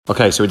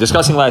Okay, so we're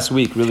discussing last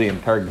week, really in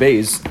Perek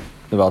Beis,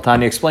 the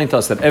Tanya explained to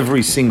us that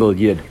every single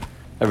yid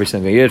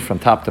from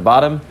top to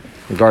bottom,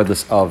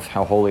 regardless of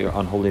how holy or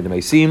unholy they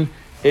may seem,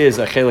 is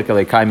a chelik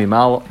eleikai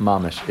mimal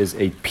mamish, is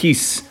a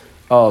piece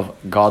of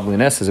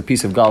godliness, is a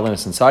piece of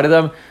godliness inside of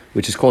them,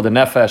 which is called a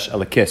nefesh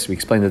elikis. We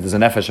explained that there's a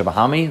nefesh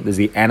abahami, there's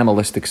the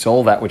animalistic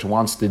soul, that which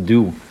wants to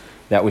do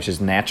that which is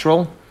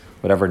natural,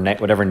 whatever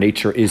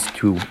nature is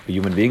to a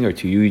human being or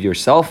to you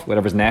yourself,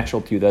 whatever's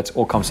natural to you, that's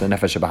all comes to the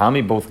nefesh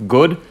abahami, both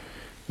good,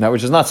 that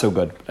which is not so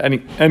good.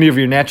 Any of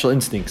your natural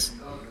instincts,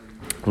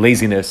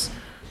 laziness,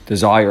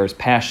 desires,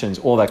 passions,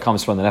 all that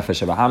comes from the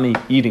nefesh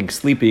abahami, eating,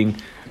 sleeping,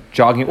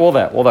 jogging, all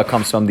that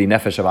comes from the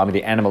nefesh abahami,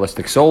 the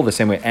animalistic soul, the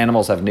same way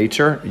animals have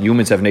nature,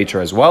 humans have nature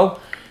as well.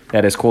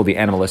 That is called the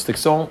animalistic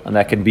soul, and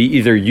that can be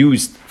either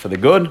used for the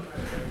good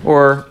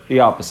or the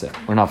opposite,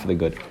 or not for the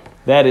good.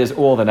 That is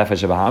all the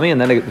nefesh abahami. And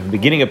then at the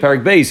beginning of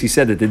Perek Beis, he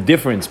said that the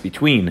difference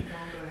between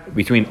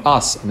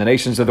us and the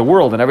nations of the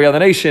world and every other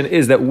nation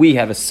is that we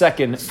have a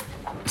second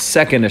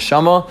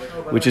neshama,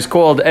 which is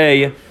called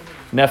a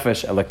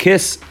nefesh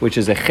elikis, which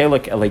is a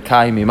chelik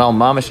eleikai mimal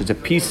mamish. It's a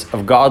piece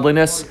of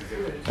godliness,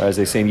 or as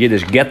they say in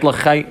Yiddish, get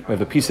lachai. We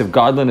have a piece of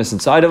godliness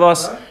inside of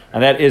us,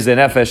 and that is the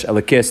nefesh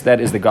elikis. That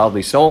is the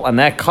godly soul, and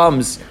that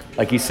comes,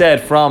 like he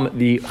said, from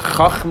the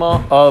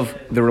chachma of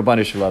the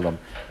Rabbanu Shalom.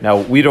 Now,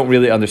 we don't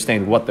really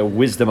understand what the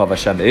wisdom of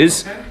Hashem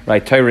is,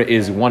 right? Torah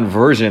is one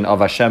version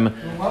of Hashem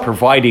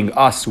providing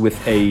us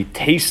with a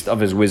taste of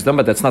His wisdom,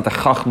 but that's not the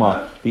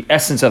chachma, the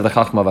essence of the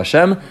chachma of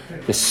Hashem.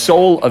 The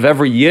soul of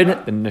every yid,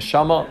 the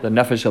neshama, the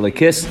nefesh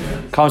elikis,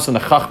 comes from the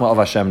chachma of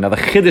Hashem. Now, the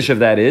chiddush of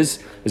that is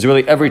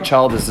really every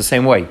child is the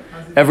same way.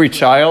 Every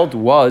child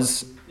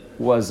was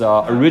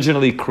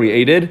originally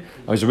created,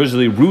 was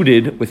originally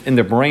rooted within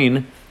the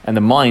brain and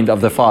the mind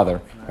of the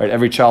father. Right?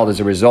 Every child is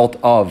a result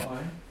of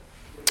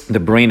the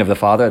brain of the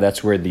father.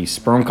 That's where the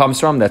sperm comes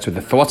from. That's where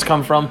the thoughts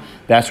come from.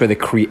 That's where the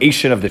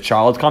creation of the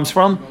child comes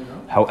from.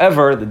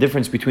 However, the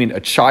difference between a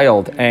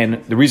child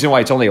and the reason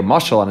why it's only a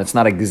mashal and it's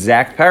not an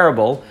exact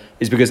parable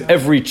is because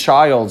every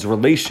child's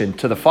relation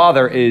to the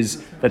father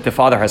is that the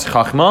father has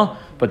chachma,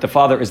 but the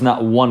father is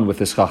not one with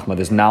his chachma.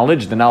 There's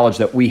knowledge. The knowledge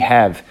that we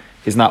have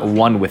is not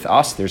one with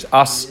us. There's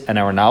us and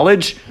our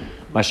knowledge.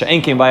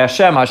 Masha'en came by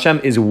Hashem.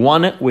 Hashem is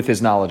one with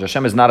His knowledge.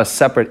 Hashem's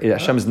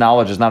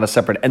knowledge is not a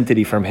separate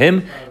entity from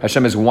Him.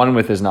 Hashem is one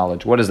with His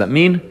knowledge. What does that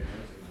mean?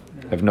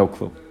 I have no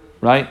clue,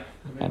 right?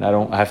 And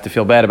I have to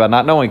feel bad about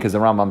not knowing because the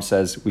Rambam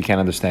says we can't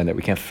understand it.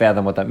 We can't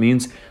fathom what that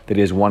means, that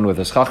He is one with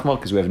His chachma,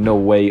 because we have no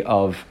way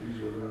of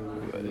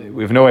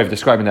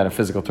describing that in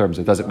physical terms.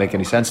 It doesn't make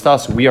any sense to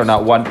us. We are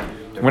not one.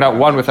 We're not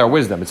one with our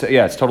wisdom.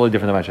 It's totally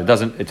different dimension.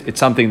 It's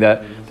something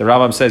that the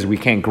Rambam says we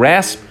can't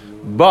grasp.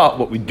 But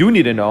what we do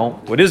need to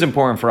know, what is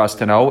important for us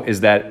to know,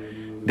 is that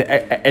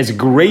as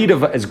great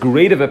of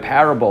a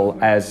parable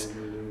as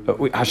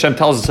Hashem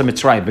tells us in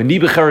Mitzrayim, B'ni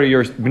b'chari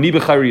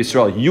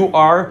Yisrael, you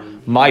are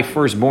my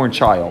firstborn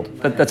child.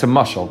 That's a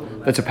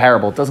mashal. That's a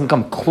parable. It doesn't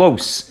come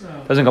close.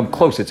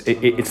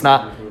 It's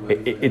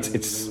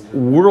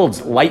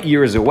worlds, light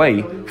years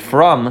away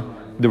from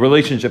the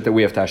relationship that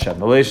we have to Hashem.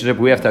 The relationship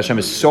we have to Hashem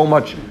is so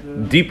much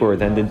deeper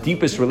than the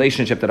deepest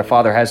relationship that a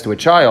father has to a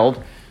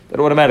child, that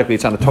automatically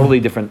it's on a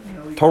totally different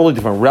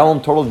realm,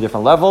 totally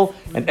different level,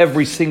 and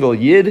every single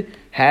yid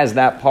has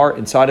that part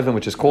inside of him,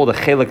 which is called a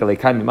chelik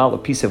eleikai mimal, a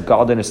piece of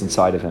godliness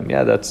inside of him.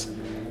 Yeah, that's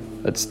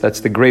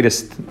the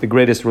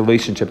greatest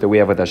relationship that we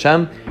have with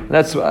Hashem. And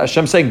that's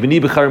Hashem saying,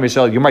 B'ni b'charim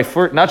Yisrael, you're my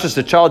first, not just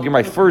a child, you're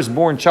my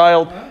firstborn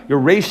child. You're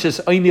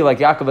rachis oini, like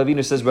Yaakov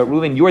Avinu says about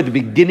Reuven. You are the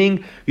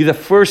beginning. You're the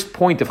first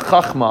point of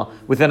chachma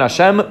within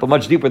Hashem, but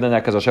much deeper than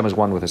that, because Hashem is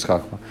one with His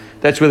chachma.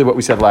 That's really what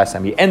we said last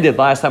time. We ended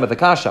last time at the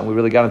kasha, and we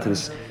really got into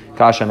this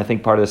kasha, and I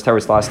think part of this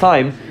terrorist last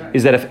time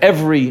is that if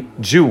every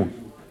Jew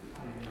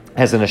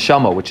has an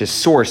neshama which is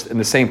sourced in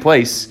the same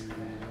place,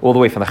 all the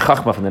way from the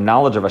chachma, from the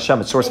knowledge of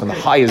Hashem, it's sourced from the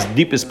highest,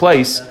 deepest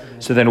place,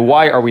 so then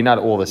why are we not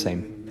all the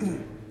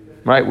same?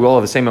 Right? We all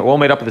have the same, we're all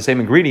made up of the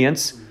same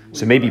ingredients,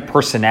 so maybe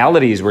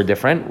personalities were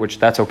different, which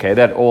that's okay,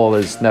 that all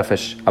is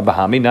nefesh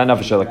abahami, not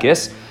nefesh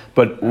elikis,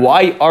 but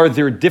why are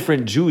there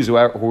different Jews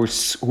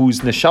whose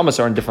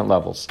neshamas are in different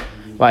levels?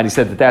 Right? And he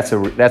said that's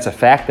a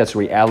fact, that's a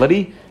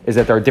reality, is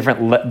that there are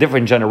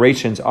different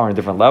generations are in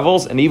different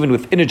levels, and even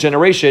within a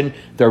generation,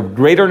 there are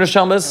greater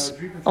neshamas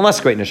and less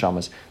great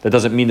neshamas. That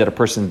doesn't mean that a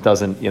person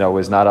doesn't,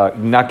 is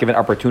not given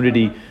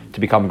opportunity to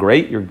become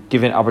great. You're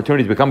given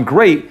opportunity to become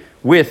great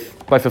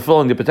by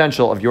fulfilling the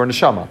potential of your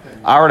neshama.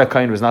 Aaron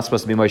HaKohen was not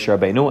supposed to be Moshe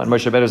Rabbeinu, and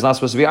Moshe Rabbeinu was not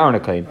supposed to be Aaron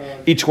HaKohen.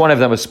 Each one of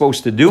them was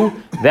supposed to do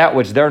that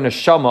which their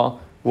neshama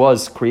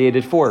was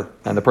created for.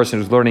 And the person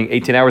who's learning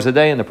 18 hours a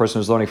day and the person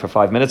who's learning for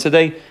 5 minutes a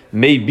day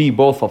may be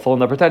both fulfilling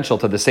their potential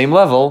to the same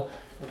level,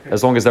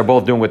 as long as they're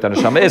both doing what the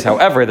neshama is.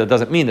 However, that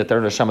doesn't mean that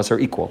their neshamas are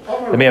equal.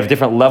 They may have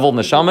different level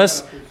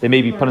neshamas. They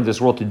may be put in this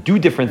world to do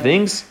different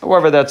things.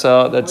 However, that's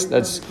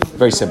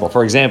very simple.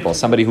 For example,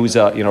 somebody who's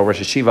a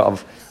Rosh Hashiva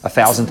of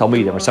 1,000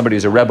 Talmidim, or somebody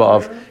who's a Rebbe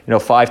of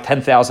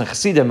 5,000-10,000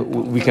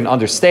 Chassidim, we can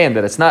understand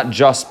that it's not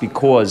just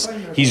because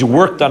he's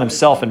worked on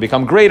himself and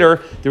become greater.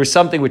 There is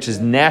something which is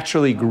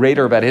naturally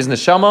greater about his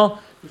neshama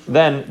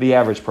than the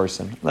average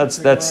person.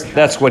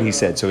 That's what he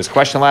said. So his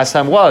question last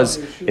time was,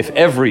 if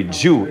every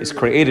Jew is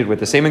created with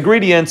the same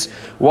ingredients,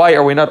 why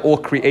are we not all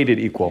created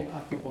equal?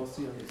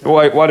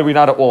 Why do we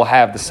not all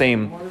have the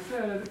same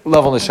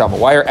level neshama?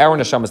 Why are our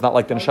neshamas not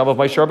like the neshama of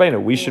Moshe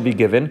Rabbeinu? We should be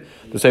given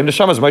the same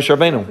neshama as Moshe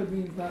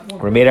Rabbeinu.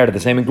 We're made out of the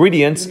same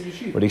ingredients.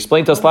 What he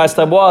explained to us last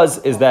time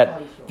is that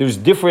there's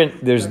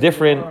different the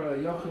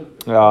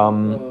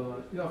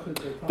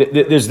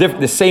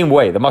same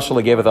way. The mashal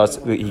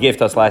he gave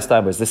to us last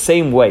time was the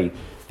same way.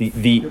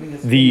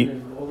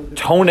 The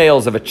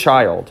toenails of a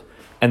child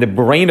and the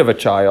brain of a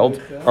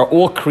child are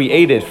all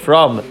created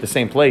from the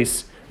same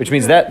place, which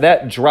means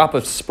that drop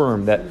of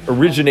sperm that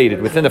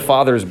originated within the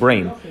father's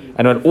brain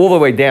and went all the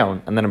way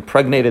down and then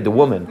impregnated the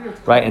woman,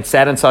 right, and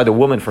sat inside the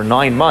woman for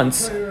 9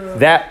 months,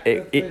 that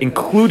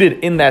included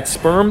in that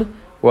sperm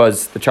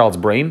was the child's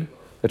brain,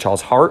 the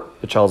child's heart,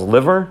 the child's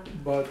liver,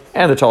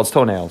 and the child's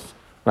toenails.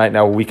 Right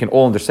now, we can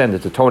all understand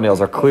that the toenails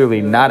are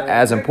clearly not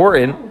as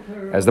important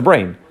as the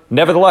brain.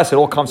 Nevertheless, it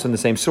all comes from the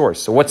same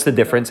source. So what's the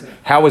difference?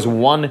 How is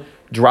one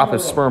drop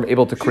of sperm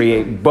able to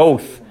create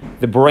both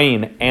the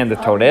brain and the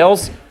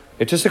toenails?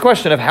 It's just a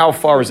question of how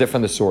far is it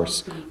from the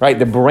source, right?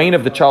 The brain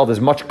of the child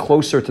is much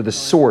closer to the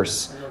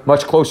source,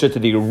 much closer to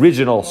the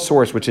original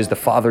source, which is the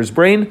father's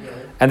brain,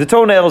 and the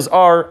toenails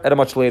are at a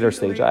much later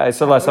stage. I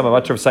said last time, I'm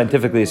not sure if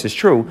scientifically this is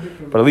true,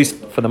 but at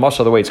least for the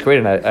mashal, the way it's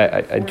created,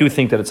 I do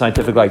think that it's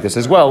scientific like this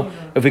as well.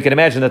 If we can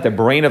imagine that the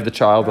brain of the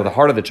child or the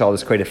heart of the child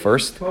is created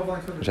first,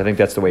 which I think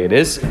that's the way it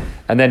is,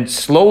 and then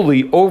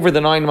slowly over the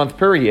 9-month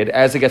period,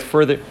 as it gets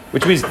further,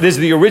 which means there's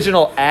the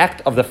original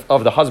act of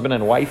the husband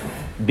and wife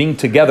being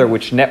together,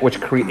 which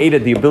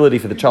created the ability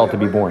for the child to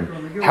be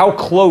born. How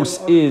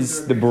close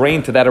is the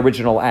brain to that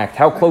original act?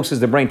 How close is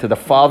the brain to the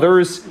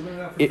father's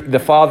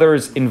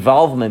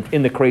involvement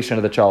in the creation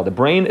of the child? The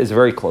brain is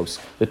very close.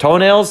 The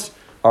toenails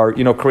are,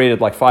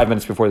 created like 5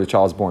 minutes before the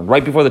child is born.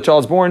 Right before the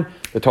child is born,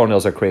 the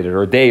toenails are created,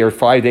 or a day, or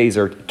 5 days,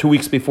 or 2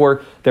 weeks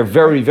before. They're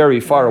very, very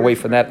far away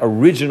from that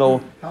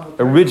original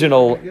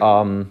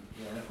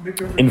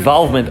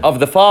involvement of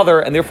the father,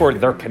 and therefore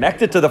they're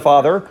connected to the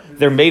father.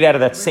 They're made out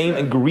of that same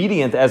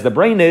ingredient as the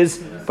brain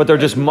is, but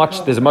there's a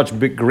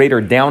much greater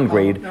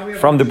downgrade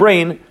from the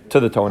brain to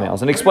the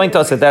toenails. And explain to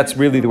us that that's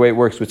really the way it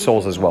works with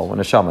souls as well,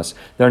 neshamas.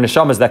 There are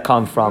neshamas that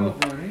come from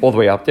all the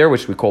way up there,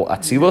 which we call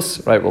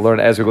atzilus, right? We'll learn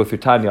as we go through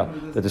Tanya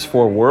that there's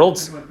 4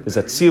 worlds. There's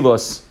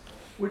atzilus.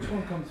 Which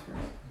one comes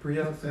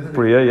first?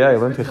 Bria, yeah, I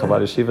learned in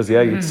Chabad Yeshivas,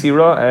 yeah,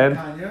 Yitzira and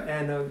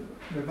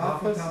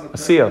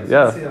Asiya,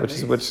 yeah, which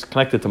is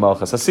connected to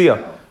Malchus. Asiya,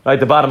 right,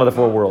 the bottom of the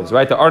 4 worlds,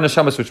 right? There are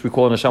neshamas which we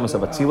call neshamas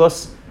of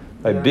Atzilus.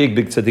 Right, big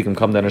tzaddikim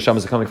come down.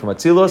 Neshamas are coming from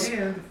Atzilus,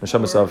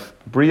 neshamas of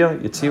Bria,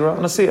 Yitzira,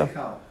 and Asiya.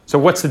 So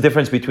what's the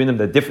difference between them?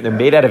 They're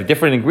made out of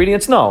different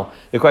ingredients? No.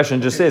 The question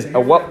just is,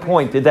 at what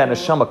point did that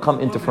neshama come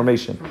into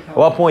formation? At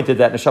what point did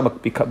that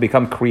neshama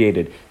become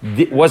created?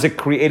 Was it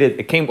created?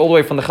 It came all the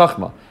way from the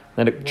Chachma.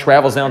 Then it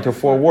travels down to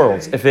 4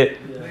 worlds. If it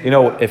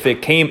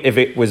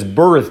was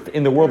birthed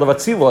in the world of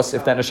Atzilus,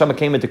 if that neshama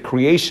came into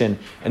creation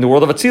in the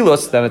world of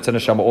Atzilus, then it's a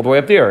neshama all the way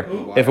up there.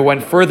 If it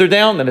went further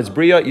down, then it's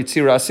Bria,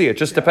 Yitzira, Asiya. It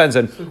just depends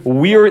on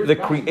where the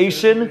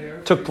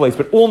creation took place.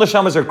 But all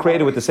neshamas are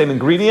created with the same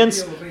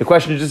ingredients. The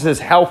question just is,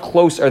 how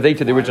close are they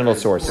to the original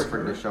source?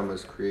 Different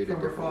neshamas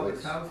created different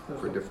ways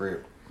for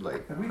different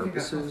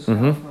purposes.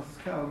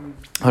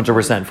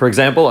 100%. For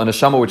example, a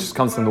neshama which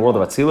comes from the world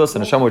of Atzilus, a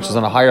neshama which is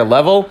on a higher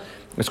level,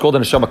 it's called a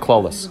neshama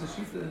klalis.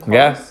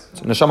 Yeah?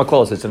 It's a neshama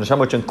klalis. It's a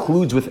neshama which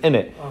includes within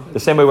it, the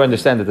same way we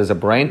understand that there's a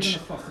branch,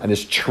 and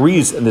there's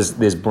trees, and there's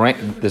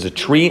a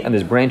tree, and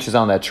there's branches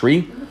on that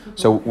tree.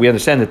 So we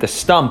understand that the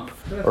stump,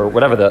 or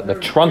whatever, the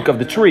trunk of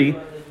the tree,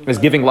 is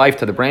giving life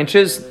to the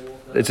branches.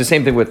 It's the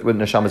same thing with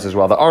neshamas as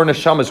well. There are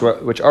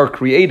neshamas which are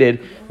created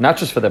not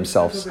just for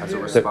themselves. As a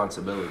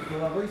responsibility.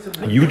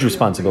 A huge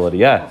responsibility,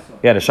 yeah.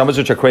 Yeah, neshamas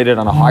which are created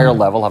on a higher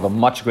level have a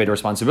much greater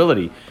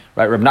responsibility.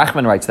 Right? Reb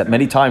Nachman writes that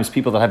many times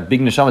people that have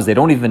big neshamas, they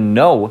don't even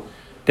know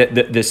that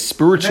the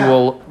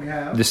spiritual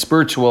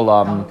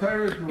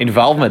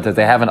involvement that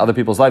they have in other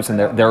people's lives and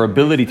their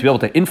ability to be able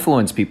to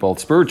influence people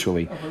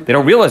spiritually. They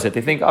don't realize it.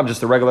 They think, I'm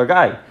just a regular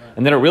guy.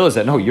 And they don't realize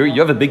that, no, you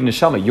have a big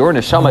neshama. Your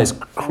neshama is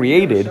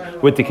created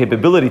with the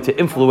capability to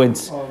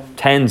influence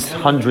tens,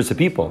 hundreds of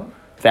people,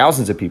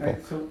 thousands of people,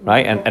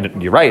 right?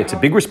 And you're right, it's a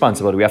big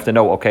responsibility. We have to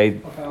know,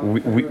 okay,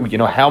 we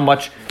how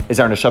much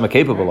is our neshama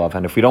capable of?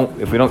 And if we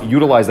don't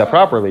utilize that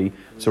properly,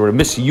 so we're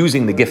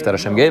misusing the gift that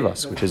Hashem gave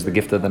us, which is the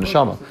gift of the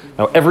neshama.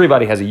 Now,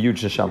 everybody has a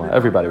huge neshama.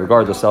 Everybody,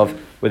 regardless of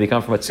whether you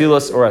come from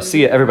Atzilus or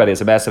Asiya, everybody has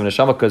a massive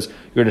neshama because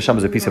your neshama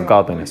is a piece of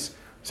godliness.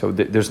 So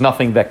there's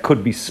nothing that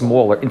could be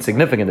small or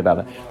insignificant about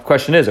it. The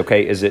question is,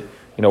 okay, is it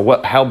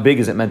how big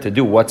is it meant to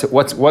do? What's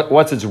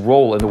its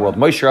role in the world?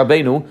 Moshe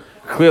Rabbeinu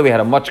clearly had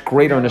a much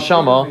greater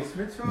neshama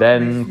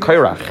than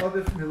Kairach,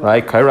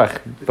 right? Kairach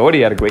thought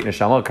he had a great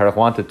neshama. Kairach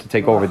wanted to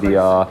take over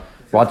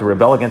wanted to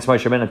rebel against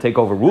Moshe Rabbeinu and take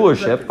over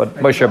rulership, but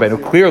Moshe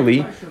Rabbeinu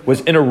clearly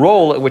was in a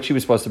role in which he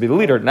was supposed to be the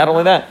leader. Not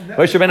only that,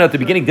 Moshe Rabbeinu at the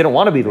beginning didn't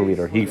want to be the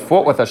leader. He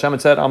fought with Hashem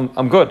and said,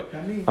 I'm good.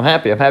 I'm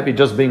happy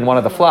just being one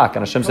of the flock.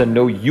 And Hashem said,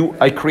 no,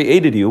 I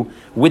created you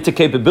with the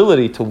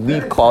capability to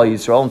leave Klal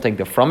Yisrael and take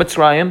them from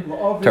Mitzrayim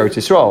to Eretz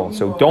Yisrael.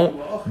 So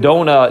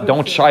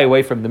don't shy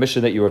away from the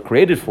mission that you were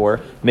created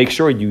for. Make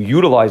sure you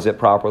utilize it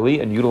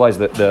properly and utilize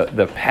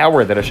the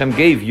power that Hashem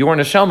gave your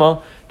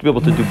neshama to be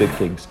able to do big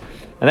things.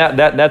 And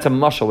that's a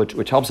mashal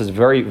which helps us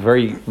very,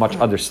 very much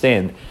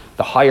understand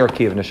the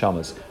hierarchy of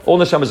neshamas. All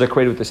neshamas are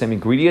created with the same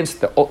ingredients.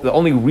 The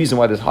only reason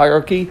why there's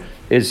hierarchy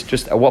is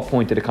just at what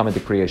point did it come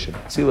into creation.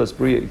 Tzilas,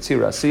 Bria,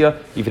 Yitzira, Asiya.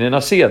 Even in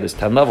Asiya, there's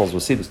 10 levels. We'll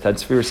see there's 10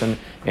 spheres in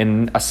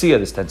Asiya,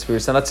 there's 10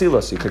 spheres in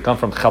Atzilas. You could come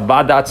from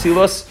Chabad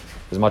Atzilas,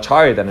 is much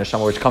higher than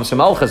Neshama, which comes from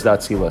Malchus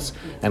Datzilas,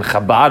 and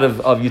Chabad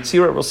of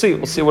Yitzira. We'll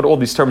see what all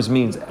these terms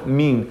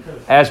mean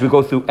as we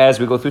go through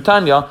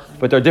Tanya.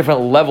 But there are different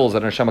levels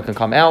that Neshama can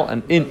come out,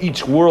 and in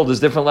each world there's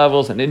different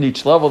levels, and in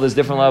each level there's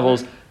different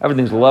levels.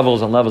 Everything's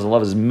levels and levels and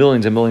levels,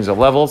 millions and millions of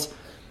levels,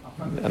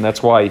 and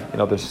that's why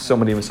there's so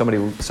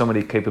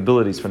many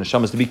capabilities for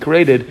Neshamas to be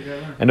created,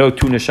 and no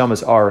two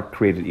Neshamas are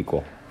created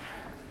equal.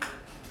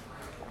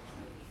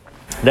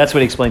 That's what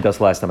he explained to us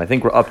last time. I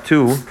think we're up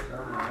to.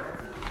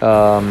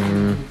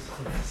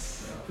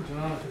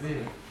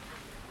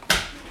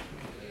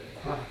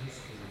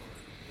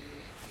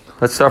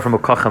 Let's start from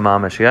Ukacha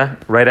Mamish, yeah?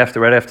 Right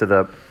after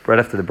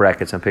the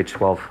brackets on page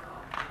 12.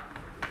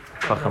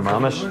 Ukacha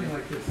Mamish.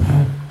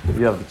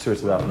 You have the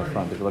source of that in the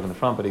front. If you look in the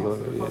front, but you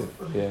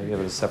have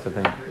a separate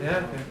thing.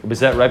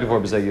 Bizet, right before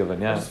Bizet Yuvan,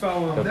 yeah.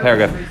 The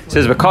paragraph. It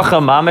says Ukacha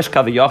Mamish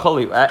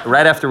Kaviyachal,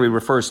 right after he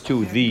refers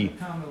to the.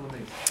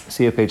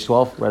 See at page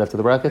 12, right after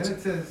the brackets?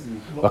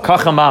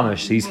 V'kacha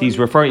mamish, he's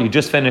referring, he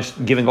just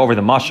finished giving over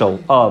the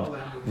mashal of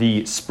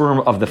the sperm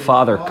of the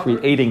father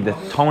creating the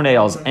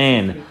toenails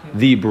and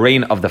the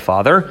brain of the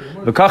father.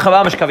 V'kacha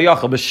mamish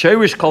kaviyachal,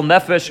 b'sherish kol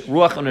nefesh,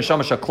 ruach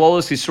u'neshama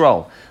shaklolos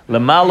Yisrael,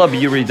 lemala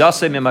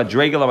b'yiridase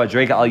mimadrega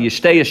lamadrega al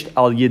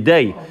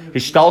yidei,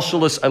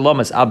 hishtalshalos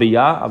elamas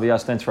abiyah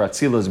stands for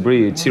Atzilas,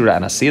 Bria, Yitzira,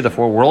 and Asiya, the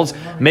four worlds,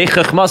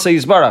 meichachmasa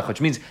yizbarach, which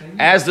means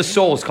as the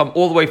souls come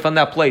all the way from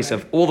that place,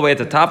 all the way at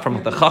the top,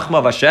 from the chachma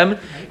of Hashem,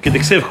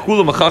 k'diksiv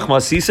chulam chachma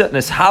asisa,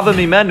 neshava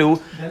mimenu,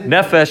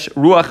 nefesh,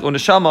 ruach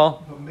u'neshama,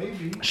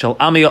 shel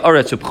ami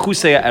ha'aretz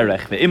u'pchusei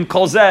ha'erech, ve'im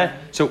kol zeh.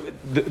 So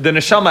the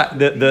neshama,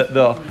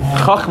 the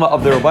chachma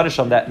of the Rabban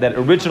Hashem, that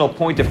original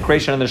point of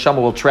creation of the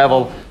neshama will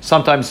travel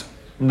sometimes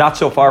not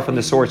so far from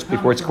the source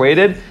before it's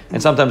created,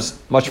 and sometimes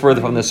much further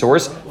from the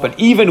source. But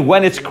even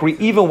when it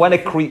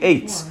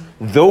creates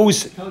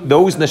those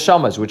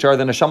neshamas, which are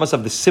the neshamas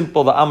of the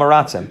simple, the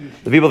amaratzim,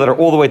 the people that are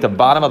all the way at the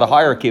bottom of the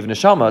hierarchy of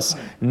neshamas,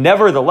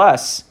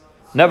 nevertheless,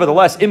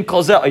 im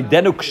kol zeh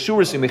idenu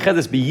kshuris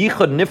imichedes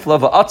biyichad nifla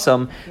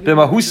va'atzam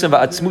b'mahusim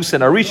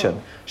va'atzmusin arishan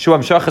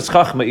shuam shachas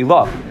chachma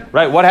ilah.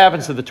 Right? What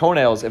happens to the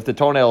toenails if the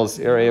toenails?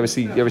 You ever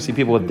see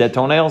people with dead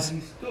toenails?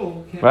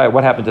 Right?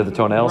 What happened to the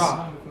toenails?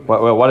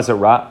 What does it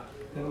rot?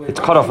 It's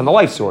cut off from the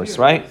life source,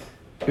 right?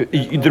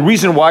 The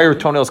reason why your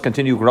toenails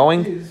continue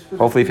growing,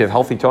 hopefully if you have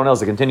healthy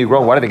toenails, they continue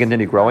growing. Why do they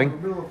continue growing?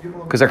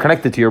 Because they're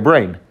connected to your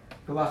brain.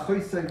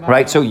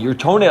 Right, so your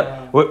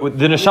toenail,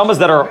 the neshamas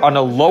that are on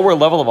a lower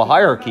level of a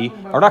hierarchy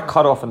are not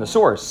cut off from the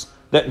source.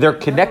 They're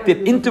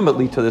connected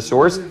intimately to the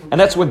source, and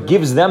that's what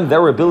gives them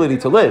their ability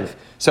to live.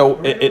 So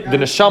the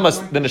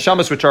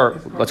neshamas which are,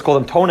 let's call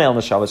them toenail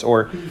neshamas,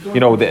 or the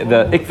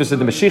ikvis of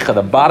the Mashiach,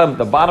 the bottom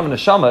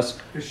neshamas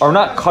are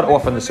not cut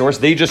off from the source.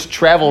 They just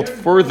traveled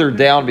further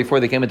down before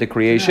they came into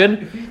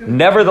creation.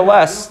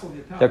 Nevertheless,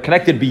 they're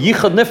connected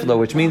biyichad nifla,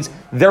 which means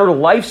their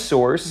life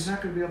source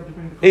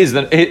is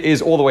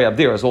all the way up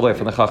there, is all the way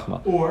from the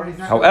chachma.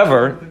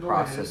 However, The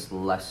process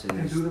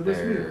lessens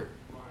their.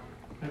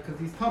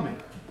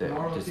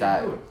 Does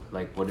that,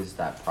 what is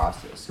that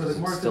process? Because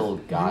it's still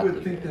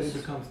godliness.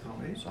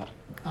 So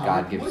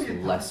God gives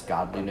less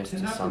godliness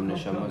to some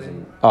neshamas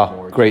and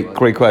more.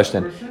 Great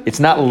question. It's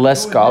not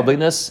less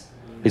godliness;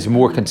 it's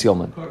more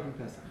concealment.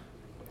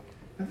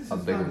 A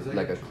bigger,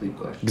 like a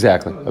klipa.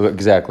 Exactly,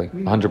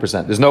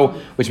 100%. There's no,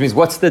 which means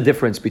what's the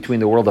difference between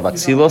the world of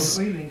Atzilus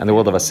and the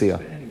world of Asiya?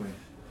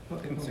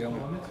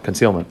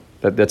 Concealment.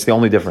 That's the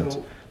only difference.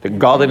 The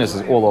godliness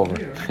is all over.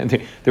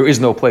 There is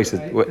no place.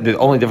 The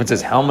only difference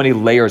is how many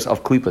layers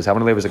of klipas, how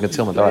many layers of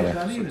concealment are there.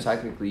 So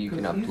technically, you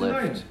can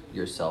uplift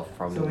yourself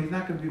from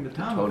the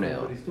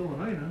toenail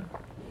and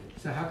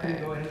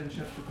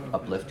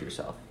uplift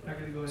yourself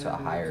to a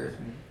higher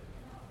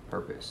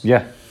purpose.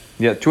 Yeah,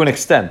 to an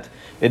extent,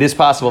 it is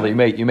possible that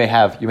you may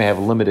have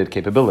limited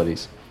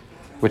capabilities,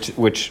 but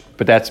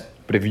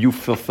if you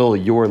fulfill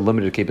your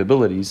limited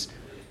capabilities,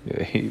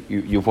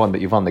 you've won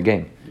the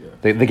game.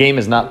 The game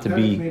is not to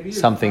be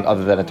something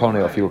other than a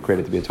toenail if you were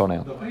created to be a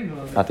toenail.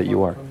 Not that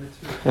you are.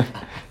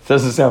 It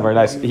doesn't sound very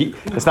nice.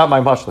 It's not my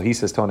mashal. He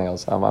says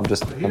toenails. I'm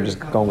just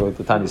going with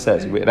what Tanya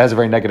says. It has a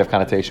very negative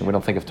connotation. We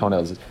don't think of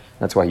toenails.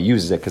 That's why he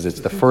uses it, because it's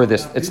the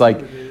furthest. It's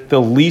like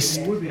the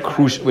least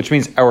crucial, which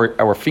means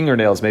our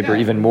fingernails maybe are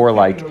even more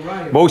like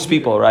most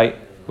people, right?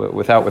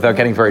 Without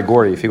getting very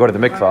gory. If you go to the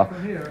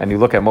mikvah and you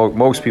look at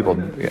most people,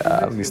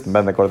 at least the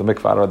men that go to the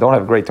mikvah, don't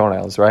have great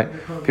toenails, right?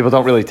 People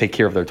don't really take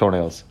care of their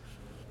toenails.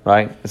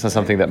 Right? It's not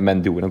something that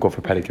men do. We don't go for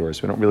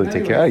pedicures. We don't really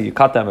take care. You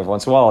cut them every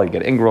once in a while. You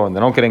get ingrown.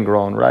 They don't get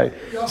ingrown, right?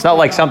 It's not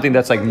like something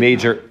that's like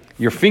major.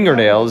 Your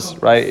fingernails,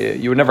 right?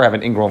 You would never have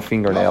an ingrown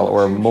fingernail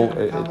or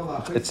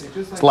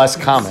it's less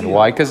common.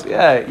 Why? Because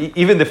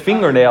even the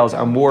fingernails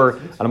are more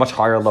on a much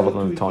higher level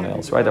than the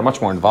toenails, right? They're much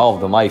more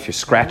involved in life. You're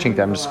scratching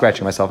them. I'm just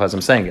scratching myself as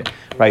I'm saying it,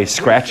 right? You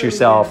scratch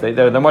yourself.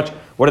 They're much.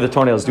 What do the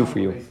toenails do for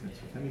you?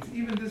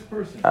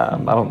 I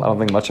don't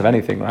think much of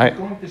anything, right?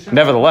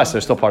 Nevertheless,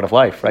 they're still part of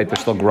life, right? They're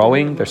still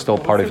growing. They're still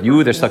part of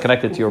you. They're still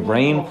connected to your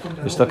brain.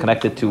 They're still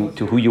connected to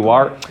who you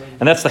are.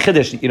 And that's the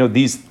chiddush.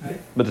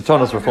 But the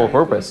toenails were full of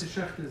purpose,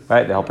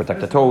 right? They help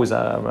protect the toes.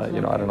 I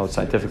don't know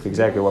scientifically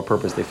exactly what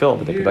purpose they fill,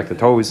 but they protect the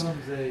toes.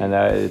 And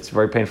it's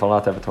very painful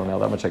not to have a toenail.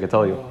 That much I can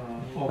tell you.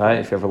 Right?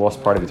 If you ever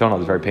lost part of your toenail,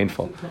 it's very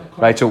painful.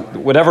 Right? So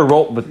whatever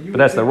role, but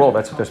that's their role.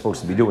 That's what they're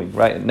supposed to be doing.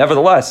 Right?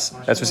 Nevertheless,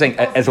 as we're saying,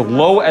 as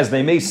low as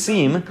they may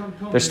seem,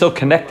 they're still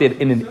connected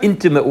in an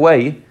intimate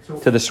way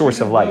to the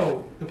source of life.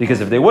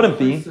 Because if they wouldn't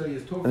be,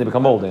 then they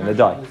become old and they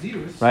die.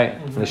 Right?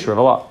 And they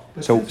shrivel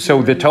up.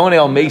 So the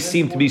toenail may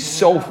seem to be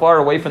so far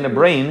away from the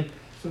brain,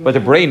 but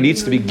the brain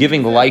needs to be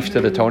giving life to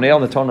the toenail,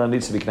 and the toenail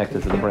needs to be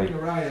connected to the brain.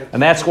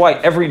 And that's why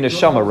every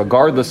neshama,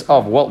 regardless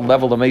of what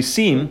level it may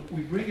seem,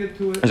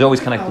 is always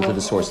connected to the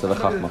source, to the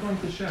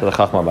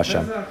Chachma of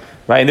Hashem.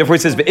 Right? And therefore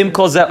it says, V'im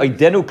kol zeh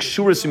oidenu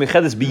kshuras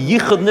u'mechedes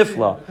b'yichud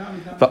nifla,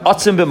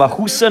 v'atzim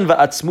b'machusan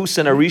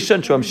v'atzmusan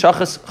arishan shuam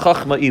shachas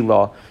chachma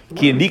ilah,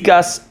 ki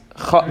inikas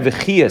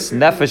v'chiyas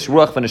nefesh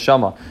ruach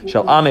v'neshama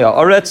shel amei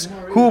ha'aretz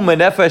hu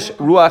menefesh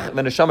ruach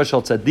v'neshama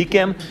shel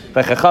tzadikim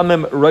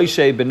v'chachamim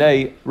roishei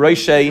b'nei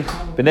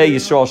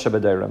Yisrael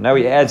shabadeiram. Now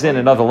he adds in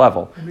another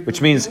level,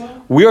 which means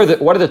what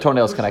are the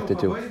toenails connected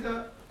to?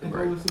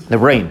 The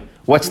brain.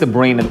 What's the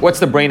brain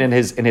in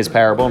his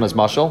parable, in his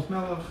mashal?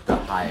 The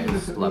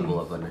highest level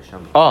of a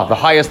neshama. The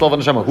highest level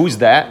of neshama. Who's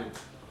that?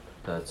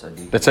 The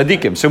tzaddik. The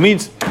tzaddikim. So it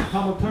means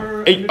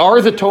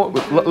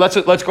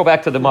let's go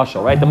back to the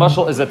mashal, right? The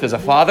mashal is that there's a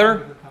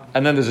father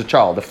and then there's a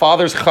child. The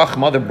father's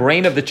chachma, the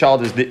brain of the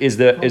child is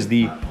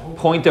the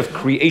point of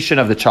creation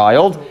of the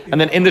child, and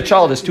then in the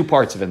child there's two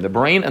parts of him, the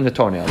brain and the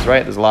toenails,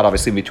 right? There's a lot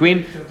obviously in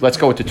between. Let's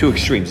go to two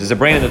extremes. There's the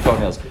brain and the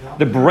toenails.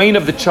 The brain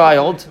of the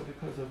child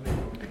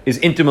is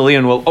intimately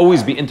and will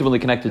always be intimately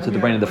connected to the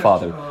brain of the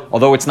father,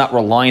 although it's not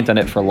reliant on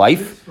it for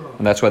life.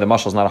 And that's why the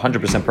mashal is not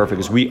 100% perfect,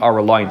 because we are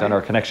reliant on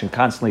our connection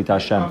constantly to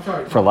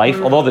Hashem for life.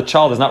 Although the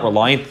child is not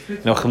reliant,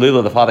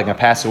 Chalila, the father can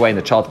pass away and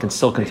the child can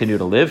still continue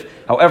to live.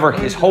 However,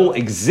 his whole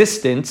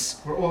existence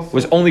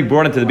was only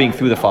brought into the being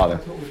through the father.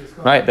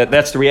 Right?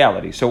 That's the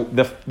reality. So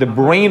the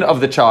brain of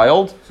the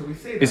child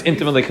is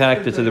intimately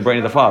connected to the brain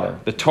of the father.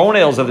 The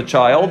toenails of the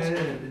child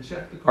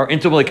are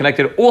intimately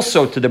connected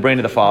also to the brain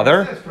of the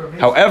father.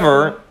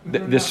 However,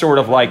 this sort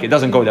of like, it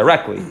doesn't go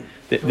directly.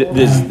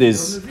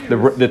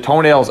 The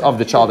toenails of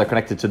the child are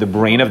connected to the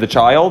brain of the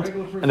child,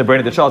 and the brain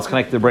of the child is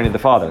connected to the brain of the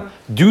father.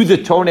 Do the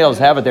toenails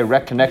have a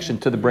direct connection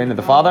to the brain of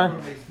the father?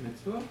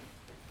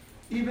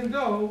 Even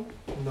though,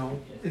 no.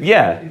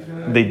 Yeah,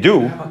 they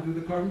do.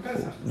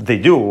 They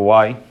do.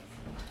 Why?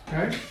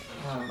 Okay.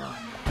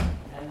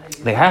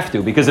 They have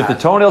to, because if the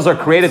toenails are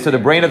created to the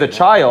brain of the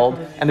child,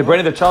 and the brain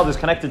of the child is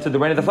connected to the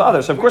brain of the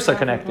father, so of course they're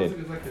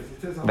connected.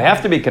 They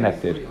have to be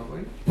connected,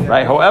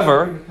 right?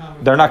 However,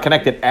 they're not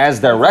connected as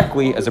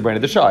directly as the brain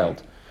of the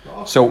child.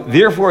 So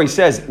therefore he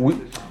says,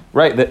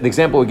 the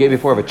example we gave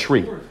before of a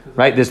tree,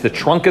 right? There's the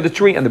trunk of the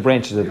tree and the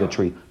branches of the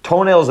tree.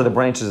 Toenails are the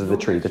branches of the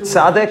tree. The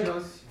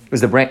tzaddik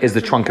is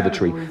the trunk of the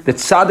tree. The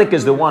tzaddik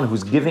is the one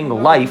who's giving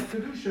life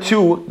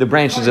to the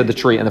branches of the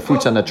tree and the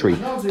fruits on the tree.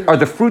 Are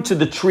the fruits of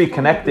the tree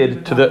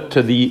connected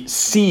to the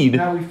seed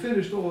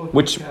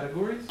which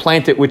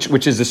planted,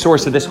 which is the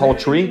source of this whole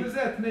tree?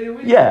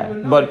 Yeah,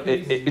 but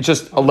it's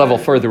just a level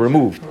further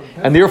removed.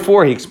 And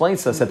therefore he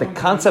explains to us that the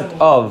concept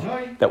of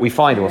that we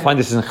find, and we'll find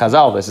this in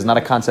Chazal, this is not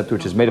a concept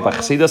which is made up by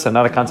Chassidus, and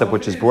not a concept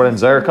which is brought in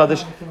Zohar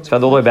Kaddish. It's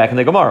found all the way back in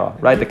the Gemara,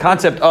 right? The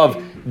concept of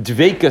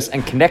dveikus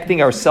and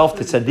connecting ourselves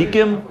to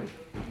tzaddikim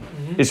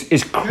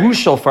is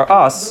crucial for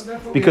us,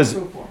 because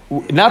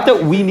not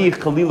that we need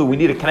Chalilu, we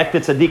need to connect to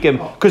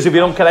tzaddikim, because if we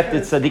don't connect to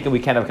tzaddikim, we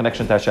can't have a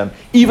connection to Hashem.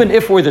 Even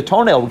if we're the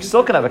toenail, we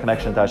still can have a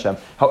connection to Hashem.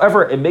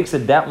 However, it makes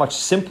it that much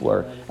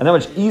simpler, and that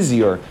much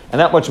easier,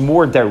 and that much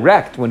more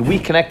direct when we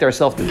connect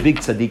ourselves to big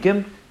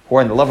tzaddikim, or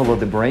on the level of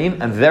the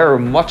brain, and they're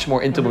much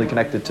more intimately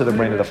connected to the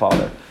brain of the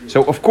father.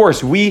 So of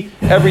course,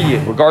 every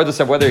year, regardless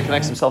of whether he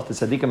connects himself to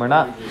tzaddikim or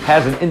not,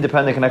 has an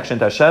independent connection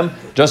to Hashem,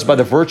 just by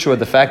the virtue of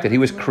the fact that he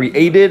was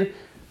created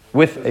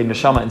with a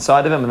neshama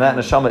inside of him, and that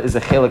neshama is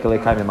a chelik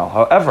elekai mimao.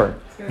 However,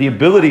 the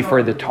ability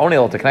for the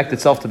toenail to connect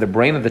itself to the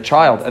brain of the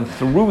child, and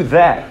through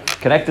that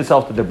connect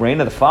itself to the brain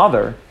of the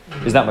father,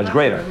 is that much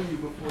greater.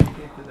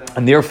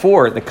 And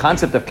therefore, the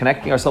concept of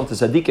connecting ourselves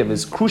to tzaddikim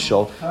is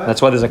crucial.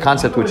 That's why there's a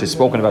concept which is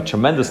spoken about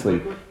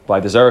tremendously by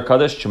the Zohar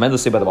Kadosh,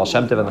 tremendously by the Baal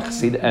Shem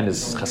Tov and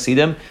his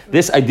Hasidim.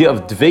 This idea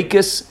of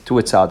dveikus to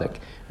a tzaddik.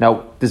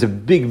 Now, there's a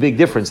big, big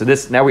difference. And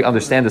this, now we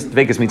understand this.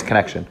 Dveikus means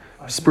connection,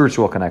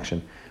 spiritual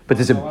connection. But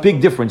there's a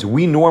big difference.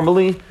 We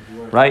normally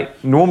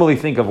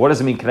think of what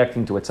does it mean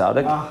connecting to a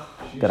tzaddik?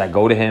 That I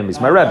go to him, he's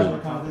my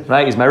Rebbe,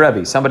 right? He's my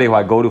Rebbe. Somebody who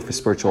I go to for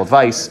spiritual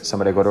advice,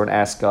 somebody I go to and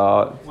ask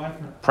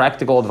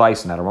practical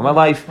advice on how to run my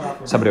life,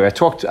 somebody who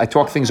I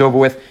talk things over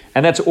with,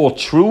 and that's all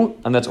true,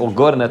 and that's all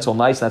good, and that's all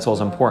nice, and that's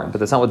all important, but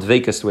that's not what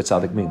dveikus to a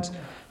tzaddik means.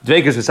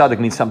 Dveikus to a tzaddik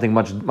means something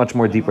much, much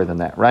more deeper than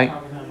that, right?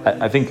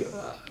 I think,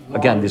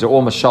 again, these are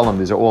all mashalim,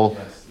 these are all,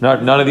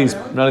 none of these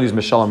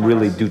mashalim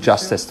really do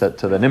justice to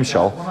the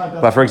nimshal,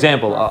 but for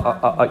example,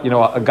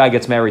 a guy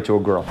gets married to a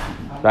girl,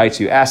 right?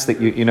 So you ask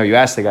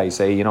the guy, you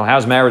say,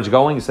 how's marriage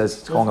going? He says,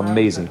 it's going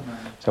amazing.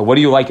 So what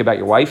do you like about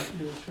your wife?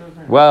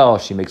 Well,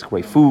 she makes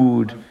great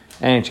food,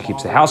 and she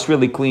keeps the house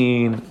really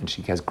clean, and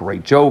she has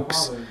great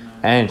jokes,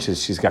 and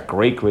she's got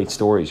great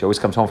stories. She always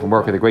comes home from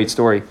work with a great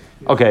story.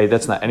 Okay,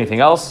 that's not anything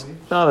else?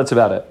 No, that's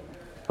about it,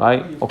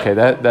 right? Okay,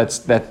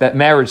 that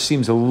marriage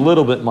seems a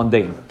little bit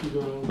mundane,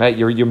 right?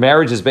 Your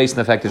marriage is based on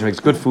the fact that she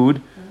makes good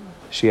food,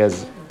 she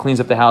cleans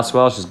up the house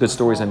well, she has good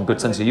stories and a good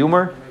sense of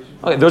humor.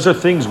 Okay, those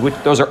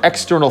are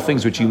external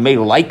things which you may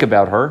like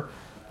about her,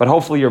 but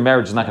hopefully your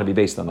marriage is not going to be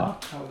based on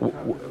that,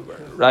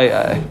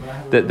 right?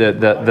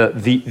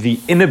 The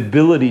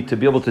inability to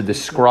be able to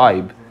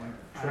describe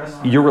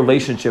your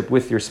relationship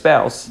with your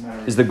spouse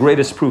is the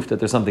greatest proof that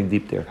there's something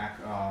deep there,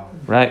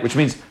 right? Which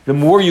means the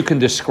more you can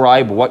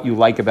describe what you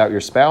like about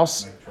your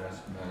spouse,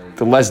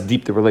 the less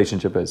deep the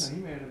relationship is,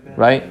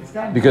 right?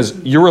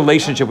 Because your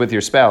relationship with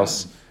your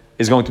spouse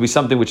is going to be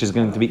something which is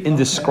going to be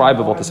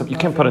indescribable to something you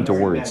can't put into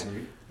words.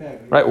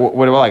 Right?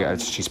 What do I like?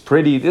 She's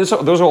pretty. Those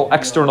are all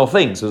external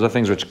things. Those are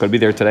things which could be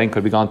there today and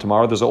could be gone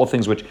tomorrow. Those are all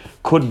things which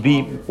could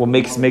be what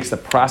makes the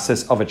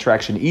process of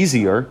attraction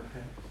easier.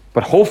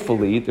 But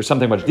hopefully, there's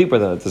something much deeper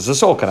than that. There's a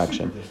soul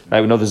connection.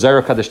 Right? We know the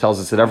Zohar Kadosh tells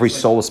us that every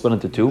soul is split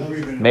into two,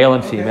 male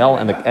and female,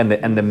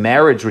 and the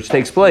marriage which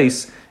takes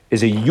place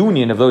is a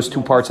union of those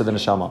two parts of the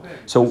neshama.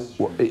 So,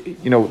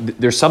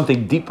 there's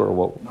something deeper.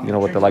 What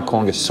they're like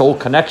calling a soul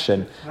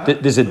connection.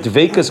 There's a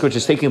dveikus which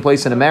is taking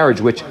place in a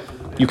marriage which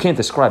you can't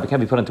describe. It can't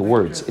be put into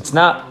words. It's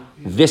not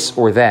this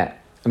or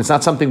that. And it's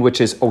not something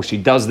which is, she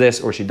does this,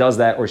 or she does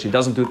that, or she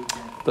doesn't do...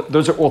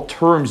 Those are all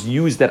terms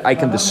used that I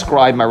can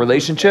describe my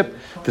relationship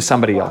to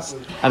somebody else.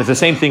 And it's the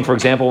same thing, for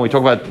example, when we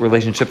talk about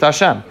relationship to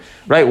Hashem.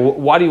 Right?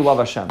 Why do you love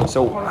Hashem?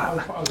 So, I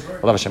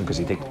love Hashem because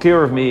He takes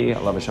care of me. I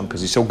love Hashem because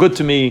He's so good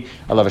to me.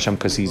 I love Hashem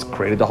because He's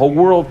created the whole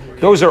world.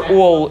 Those are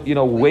all,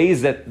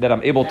 ways that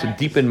I'm able to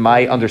deepen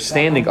my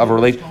understanding of a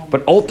relationship.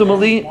 But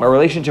ultimately, my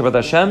relationship with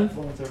Hashem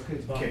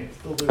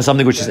is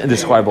something which is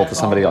indescribable to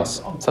somebody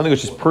else. Something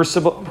which is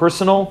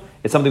personal.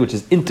 It's something which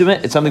is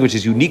intimate. It's something which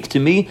is unique to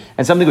me,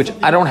 and something which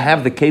I don't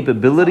have the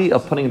capability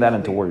of putting that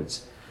into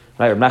words.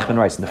 Right? Rav Nachman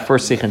writes in the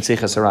first Sikh in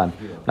Sichas Haran.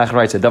 Nachman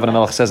writes that David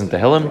HaMelech says in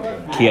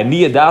Tehillim, "Ki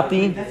ani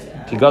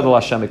yadati, ki gadol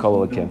Hashem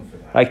mikol elokim."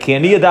 Right? Ki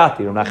ani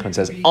yadati. Rav Nachman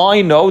says,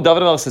 "I know."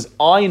 David HaMelech says,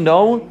 "I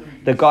know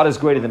that God is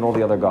greater than all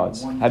the other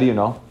gods." How do you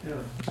know?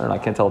 I don't know. I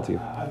can't tell it to you.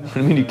 What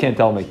do you mean you can't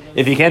tell me?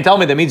 If you can't tell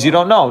me, that means you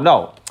don't know.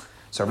 No.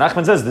 So Rav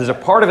Nachman says, there's a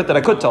part of it that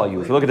I could tell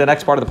you. If you look at the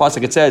next part of the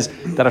pasuk, it says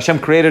that Hashem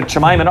created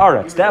Shemaim and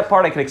Aretz. That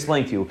part I can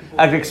explain to you.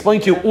 I can explain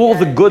to you all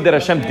the good that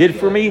Hashem did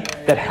for me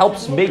that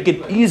helps make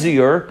it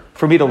easier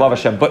for me to love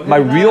Hashem. But my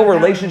real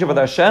relationship with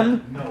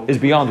Hashem is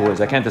beyond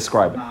words. I can't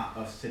describe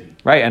it.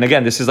 Right? And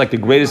again, this is like the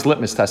greatest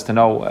litmus test to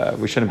know.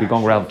 We shouldn't be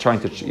going around trying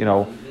to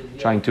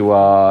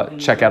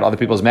check out other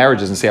people's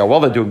marriages and say how well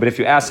they're doing. But if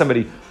you ask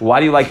somebody, why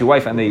do you like your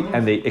wife? And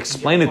they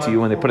explain it to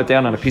you and they put it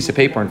down on a piece of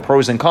paper and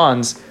pros and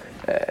cons,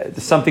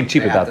 there's something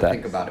cheap about that.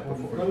 Think about it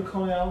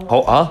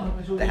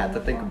before. They have to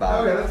think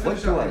about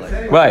what do I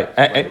like.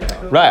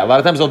 Right. A lot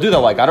of times they'll do that.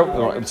 Like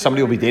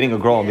somebody will be dating a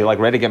girl and be like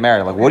ready to get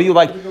married. Like, what do you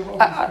like?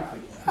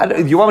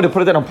 You want me to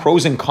put it down on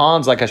pros and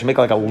cons? Like I should make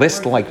like a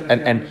list, like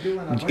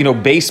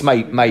and base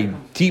my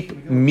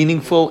deep,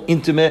 meaningful,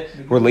 intimate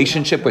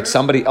relationship with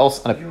somebody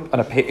else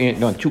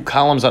on two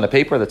columns on a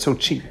paper? That's so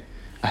cheap.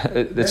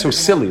 That's so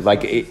silly.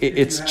 Like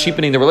it's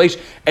cheapening the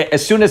relation.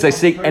 As soon as I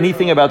say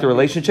anything about the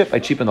relationship, I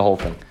cheapen the whole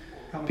thing.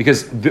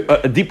 Because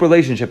a deep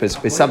relationship is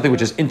something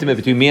which is intimate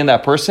between me and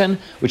that person,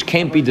 which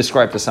can't be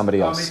described to somebody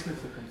else.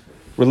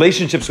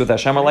 Relationships with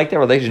Hashem are like that.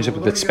 Relationships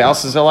with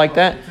spouses are like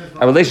that.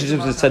 Our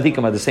relationships with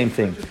tzaddikim are the same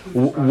thing.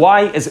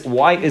 Why is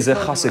a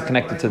chassid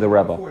connected to the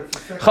Rebbe?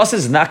 Chassid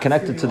is not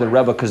connected to the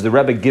Rebbe because the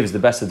Rebbe gives the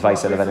best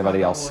advice out of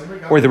anybody else,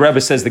 or the Rebbe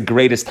says the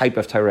greatest type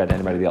of Torah to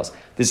anybody else.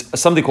 There's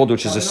something called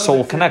which is a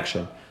soul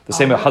connection. The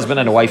same way a husband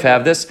and a wife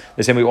have this.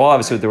 The same way we all have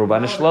this with the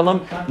Rabbanan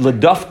Shalom.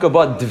 L'dafka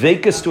ba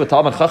dveikus to a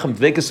Talmid Chacham,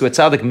 dveikus to a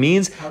tzaddik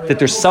means that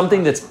there's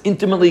something that's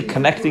intimately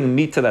connecting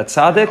me to that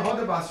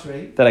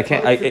tzaddik that I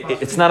can't.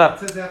 It's not a.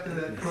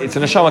 It's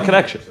an neshama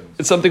connection.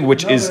 It's something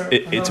which is.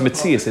 It's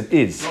mitzias. It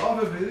is.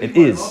 It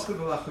is.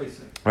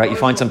 Right, you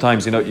find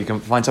sometimes, you can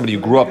find somebody who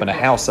grew up in a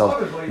house of,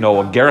 a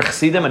Gerech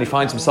Chassidim, and he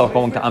finds himself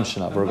going to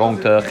Amshanav or going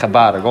to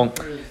Chabad or going.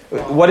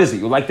 What is it?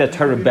 You like that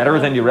Torah better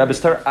than your Rebbe's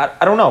Torah?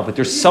 I don't know, but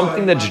there's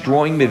something that's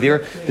drawing me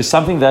there. There's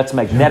something that's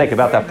magnetic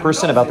about that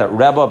person, about that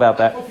Rebbe, about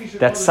that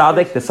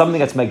tzaddik. There's something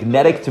that's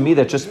magnetic to me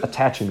that's just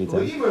attaching me to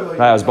him.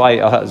 Right, I was when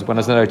I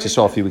was in Eretz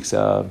Yisrael a few weeks.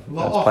 That's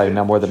probably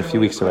now more than a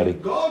few weeks already.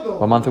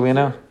 What month are we in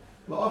now?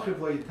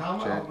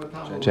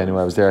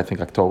 January. I was there, I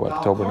think October,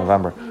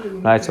 November.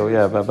 Right, so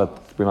yeah,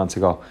 about 3 months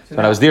ago. So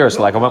when I was there,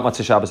 so like I went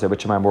Motzei Shabbos there with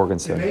Shemai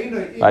Morgenstern.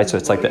 Right, so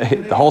it's like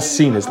the whole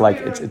scene is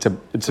like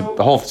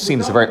the whole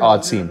scene is a very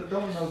odd scene.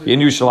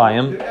 In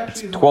Yerushalayim,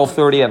 it's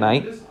 12:30 at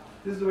night,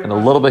 and a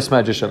little bit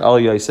Medrash of El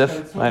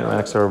Yosef, right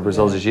next to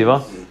Brazil's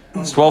yeshiva.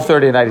 It's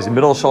 12:30 at night. He's in the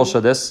middle of Shol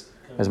Shaddis.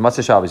 As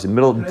Motzei Shabbos, deep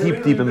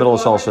in the middle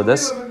of Shol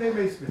Shaddis.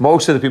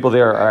 Most of the people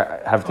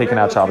there have taken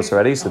out Shabbos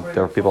already, so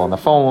there are people on the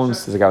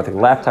phones. There's a guy with a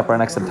laptop right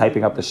next to him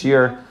typing up the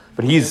shir.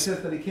 But he's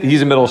in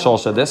the middle of Shol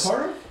Shaddis,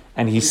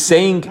 and he's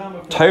saying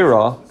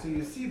Torah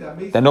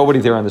that nobody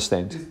there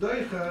understands.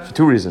 For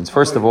two reasons.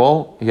 First of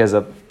all, he has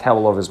a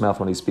towel over his mouth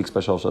when he speaks by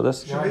Shol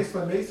Shaddis.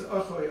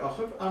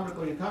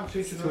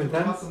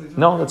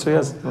 No, that's what he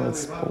has. No,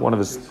 that's one of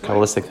his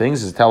Kabbalistic things.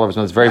 His towel over his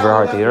mouth. It's very, very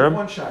hard to hear him.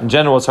 In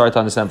general, it's hard to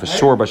understand for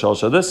sure by Shol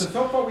Shaddis.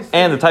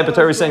 And the type of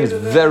Torah he's saying is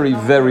very,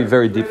 very,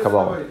 very deep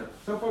Kabbalah.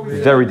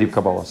 Very deep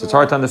Kabbalah. So it's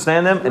hard to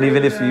understand him, and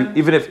even if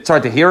it's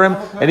hard to hear him,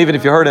 and even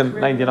if you heard him,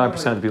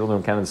 99% of the people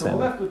don't can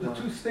understand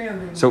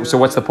him. So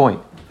what's the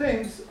point?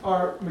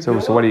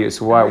 So what do you?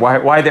 So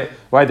why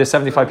are there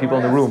 75 people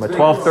in the room at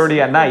 12:30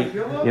 at night?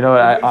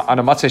 On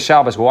a Motzei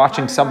Shabbos,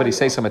 watching somebody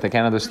say something they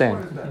can't understand.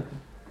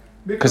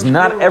 Because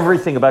not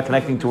everything about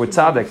connecting to a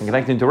tzaddik and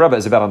connecting to a Rebbe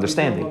is about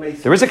understanding.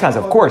 There is a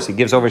concept, of course, he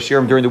gives over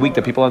shirim during the week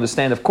that people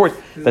understand. Of course,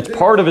 that's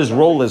part of his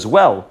role as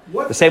well.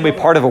 The same way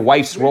part of a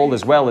wife's role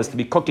as well is to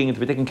be cooking and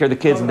to be taking care of the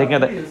kids and taking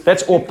care of that.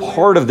 That's all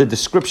part of the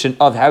description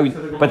of how,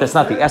 but that's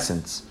not the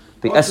essence.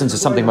 The essence is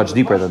something much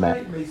deeper than that.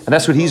 And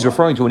that's what he's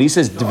referring to when he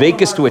says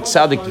dveikis to a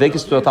tzaddik,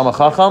 dveikis to a Talmid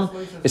Chacham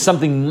is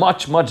something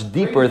much, much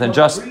deeper than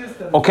just,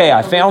 okay,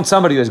 I found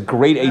somebody who has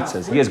great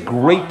eitzes. He has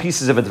great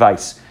pieces of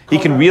advice. He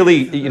can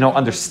really,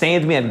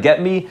 understand me and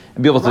get me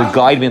and be able to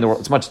guide me in the world.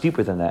 It's much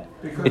deeper than that.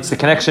 It's the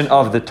connection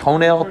of the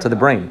toenail to the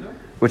brain,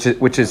 which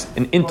is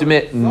an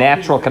intimate,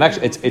 natural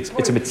connection. It's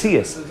a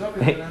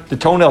mitzias. The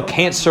toenail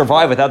can't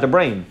survive without the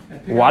brain.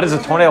 Why does the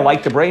toenail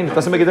like the brain? It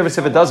doesn't make a difference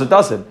if it does or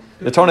doesn't.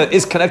 The toenail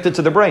is connected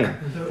to the brain,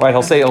 right?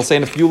 He'll say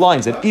in a few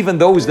lines that even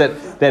those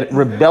that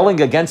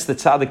rebelling against the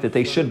tzaddik that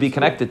they should be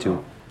connected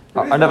to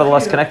are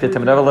nevertheless connected to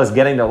him, nevertheless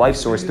getting their life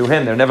source through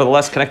him. They're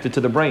nevertheless connected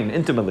to the brain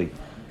intimately.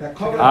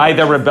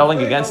 Either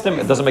rebelling against him,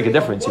 it doesn't make a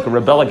difference. You can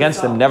rebel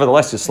against him,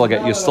 nevertheless,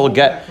 you'll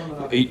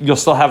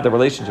still have the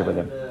relationship with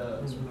him.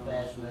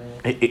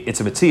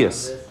 It's a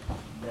mitzias,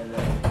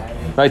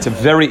 right?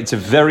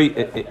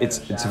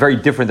 It's very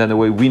different than the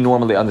way we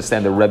normally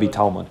understand the Rebbe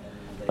Talmud.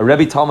 A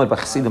Rebbe Talmud by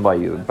Chassidim,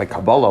 by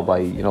Kabbalah,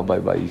 by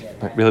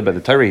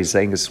the Torah, he's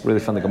saying is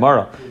really from the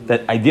Gemara.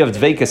 That idea of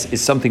dveikus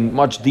is something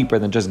much deeper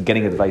than just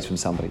getting advice from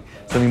somebody.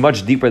 Something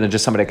much deeper than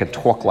just somebody I could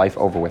talk life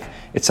over with.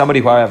 It's somebody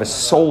who I have a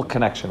soul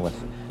connection with.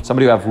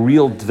 Somebody who I have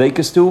real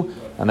dveikus to,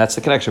 and that's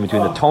the connection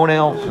between the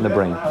toenail and the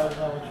brain.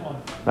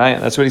 Right?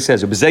 That's what he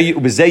says. Ubezei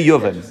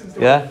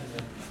yuven. Yeah.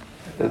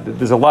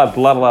 There's a lot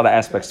of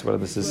aspects to it.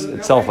 This is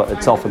itself a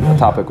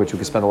topic which we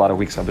could spend a lot of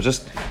weeks on. But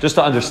just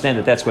to understand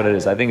that that's what it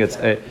is. I think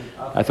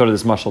I thought of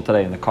this mashal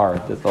today in the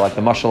car, like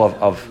the mashal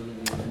of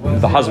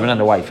the husband and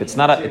the wife. It's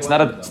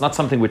not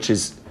something which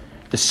is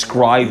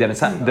described, and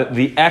it's not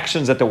the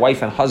actions that the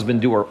wife and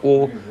husband do are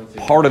all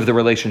part of the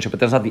relationship, but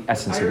that's not the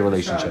essence of the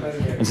relationship.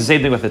 It's the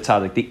same thing with the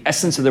tzaddik. The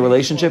essence of the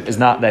relationship is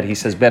not that he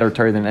says better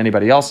Torah than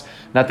anybody else,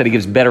 not that he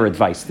gives better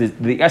advice.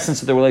 The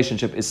essence of the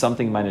relationship is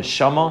something my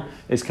neshama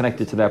is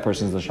connected to that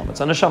person's neshama.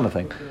 It's a neshama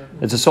thing.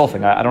 It's a soul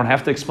thing. I don't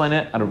have to explain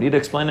it. I don't need to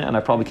explain it, and I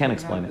probably can't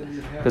explain it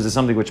because it's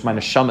something which my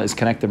neshama is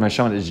connected. My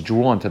neshama is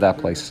drawn to that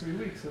place.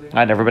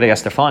 And everybody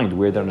has to find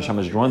where their neshama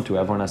is drawn to.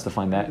 Everyone has to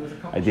find that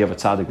idea of a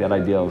tzaddik, that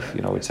idea of,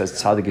 it says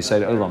tzaddik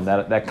yisayid olam,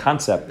 that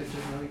concept.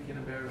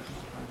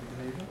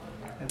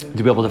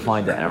 To be able to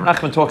find that. And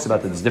Nachman talks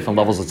about that. There's different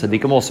levels of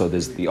tzaddikim also.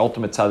 There's the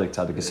ultimate tzaddik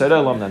yisayid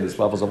olam, then there's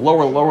levels of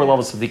lower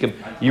levels of tzaddikim.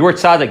 Your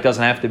tzaddik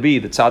doesn't have to be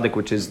the tzaddik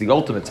which is the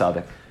ultimate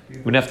tzaddik. You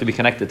wouldn't have to be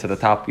connected to the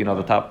top.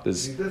 The top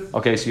is,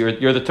 okay, so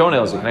you're the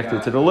toenails, you're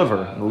connected to the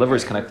liver. And the liver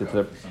is connected to the,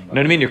 you know what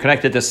I mean? You're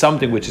connected to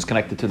something which is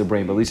connected to the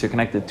brain, but at least you're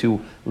connected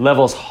to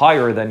levels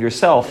higher than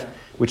yourself,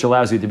 which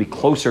allows you to be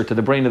closer to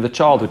the brain of the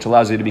child, which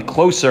allows you to be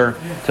closer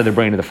to the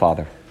brain of the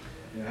father.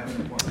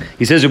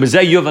 He says,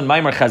 Ubezei Yuvan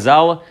Maimer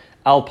Chazal,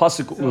 al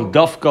pasuk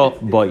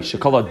dafka boy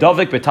shekala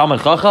davik betamar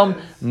chacham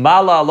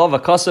mala alav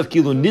akasav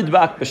kilu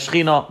nidbak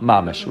b'shchina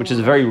mamish, which is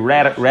a very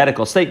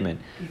radical statement,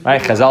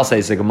 right? Chazal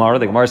says the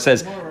Gemara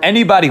says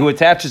anybody who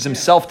attaches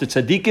himself to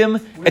tzaddikim,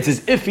 it's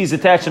as if he's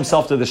attached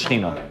himself to the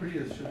Shechina.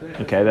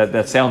 Okay,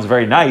 that sounds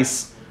very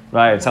nice,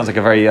 right? It sounds like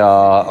a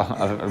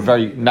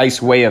very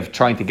nice way of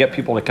trying to get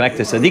people to connect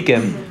to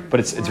tzaddikim, but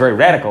it's very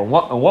radical. In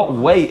what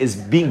way is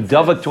being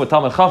davak to a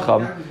Talmid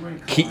Chacham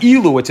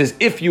ki'ilu? It's as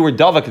if you were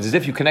davak. It's as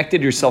if you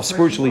connected yourself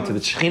spiritually to the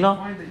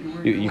Shechina.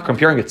 You're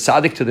comparing a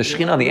tzaddik to the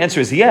Shechina, and the answer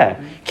is yeah.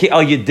 Ki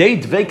al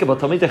yedei dveika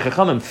b'talmidei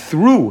chachamim,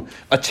 through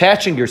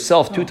attaching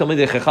yourself to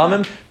talmidei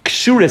chachamim,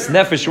 kshuris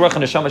nefesh ruach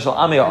neshama shel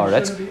amei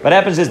haaretz. What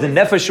happens is the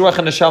nefesh ruach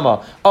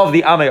neshama of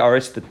the amei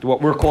haaretz,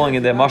 what we're calling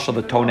in the mashal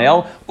the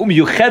toenail,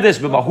 umyuchedes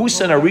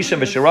b'mahusan arisha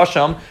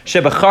v'shirasham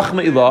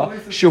shebechachma ilah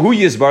shehu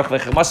yizbarach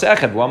v'chemasa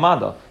echad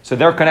v'amada. So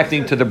they're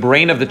connecting to the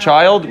brain of the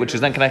child, which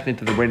is then connecting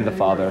to the brain of the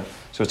father.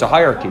 So it's a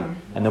hierarchy,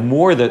 and the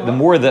more the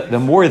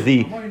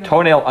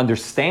toenail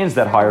understands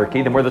that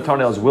hierarchy, the more the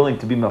toenail is willing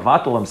to be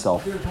mevatel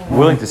himself,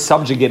 willing to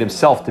subjugate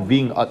himself to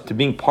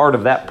being part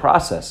of that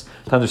process,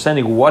 to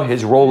understanding what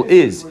his role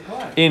is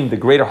in the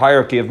greater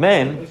hierarchy of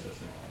man.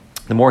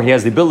 The more he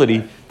has the ability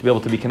to be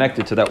able to be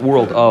connected to that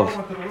world of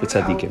the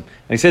tzaddikim. And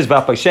he says,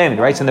 V'apay Shem, he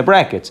writes in the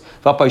brackets,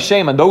 V'apay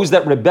Shem, and those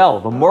that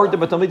rebel,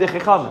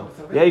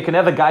 yeah, you can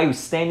have a guy who's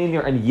standing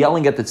there and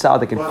yelling at the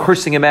tzaddik and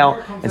cursing him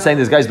out and saying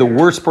this guy's the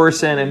worst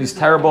person and he's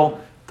terrible.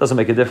 Doesn't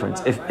make a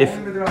difference.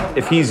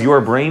 If he's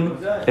your brain,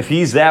 if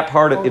he's that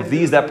part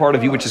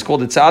of you which is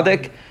called the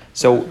tzaddik,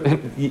 so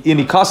in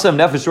ikasam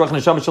nefesh ruach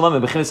neshama shalom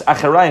bechinas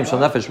acharayim shal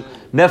nefesh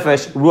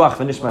ruach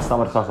v'nishmas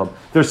talmid chacham.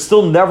 They're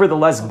still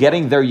nevertheless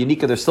getting their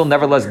unika. They're still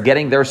nevertheless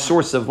getting their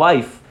source of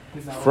life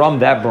from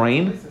that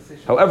brain.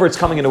 However, it's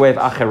coming in the way of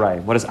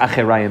acharayim. What does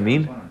acharayim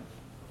mean?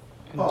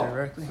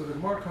 Indirectly. So the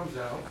Gemara comes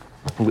out.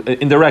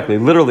 Indirectly,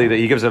 literally, that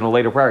he gives it in a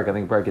later parak. I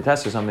think parak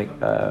test or something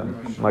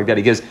like that.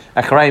 He gives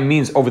acharayim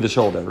means over the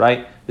shoulder,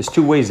 right? There's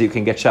two ways that you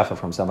can get shefa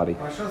from somebody,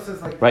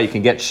 right? You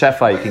can get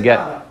shefa.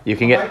 You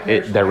can get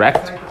it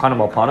direct, panim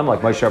al panim,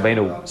 like Moshe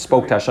Rabbeinu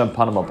spoke to Hashem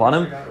panim al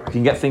panim. You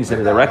can get things in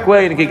a direct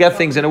way, and you can get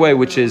things in a way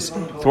which is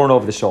thrown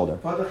over the shoulder,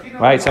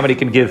 right? Somebody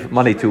can give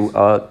money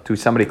to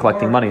somebody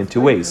collecting money in two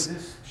ways,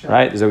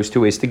 right? There's always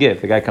two ways to give.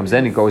 The guy comes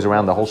in, he goes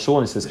around the whole shul,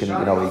 and he says, he's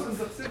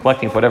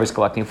collecting for whatever he's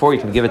collecting for. You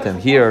can give it to him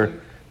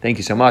here. Thank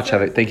you so much.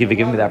 Thank you for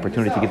giving me the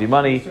opportunity to give you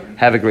money.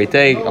 Have a great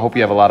day. I hope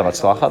you have a lot of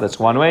atzlacha. That's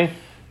one way.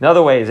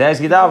 Another way is as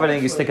you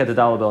davening, you stick at the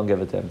dollar bill and give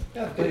it to him.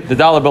 The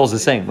dollar bill is the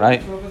same,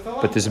 right?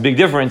 But there's a big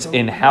difference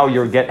in how the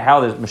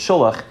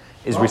meshulach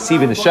is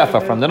receiving the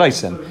shefa from the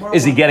noisim.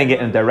 Is he getting it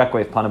in a direct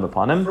way of panim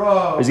upon him,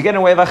 or is he getting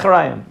a way of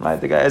acharayim?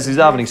 Right? The guy, as he's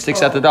davening,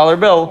 sticks at the dollar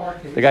bill.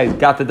 The guy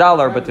got the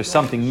dollar, but there's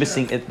something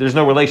missing. There's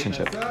no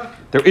relationship.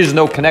 There is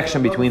no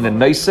connection between the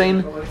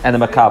noisim and the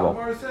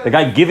makabel. The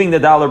guy giving the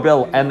dollar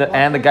bill and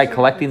the guy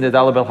collecting the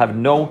dollar bill have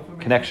no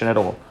connection at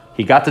all.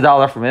 He got the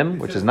dollar from him,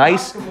 which is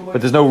nice,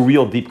 but there's no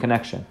real deep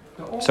connection.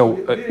 So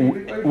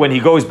when he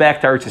goes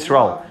back to Eretz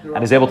Yisrael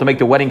and is able to make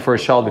the wedding for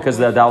his child because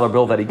of that dollar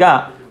bill that he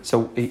got,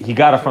 so he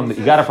got it from the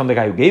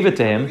guy who gave it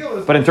to him.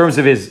 But in terms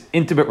of his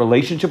intimate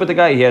relationship with the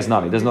guy, he has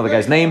none. He doesn't know the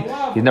guy's name.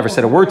 He never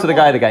said a word to the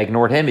guy. The guy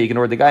ignored him. He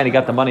ignored the guy, and he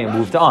got the money and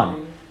moved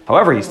on.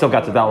 However, he still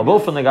got the dollar bill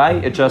from the guy.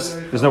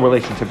 There's no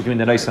relationship between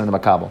the Nisan and the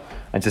Makabel.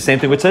 And it's the same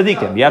thing with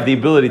Tzadikim. You have the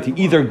ability to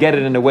either get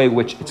it in a way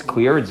which it's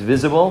clear, it's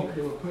visible,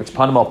 it's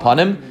panim al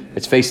panim,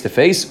 it's face to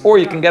face, or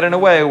you can get it in a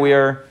way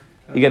where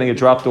you're getting it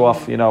dropped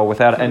off,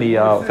 without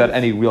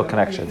any real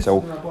connection.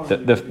 So the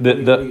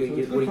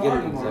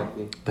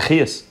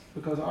chiyas,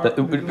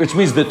 which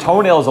means the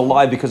toenail is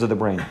alive because of the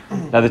brain.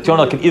 Now the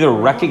toenail can either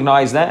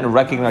recognize that and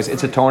recognize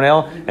it's a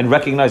toenail and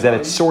recognize that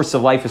its source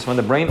of life is from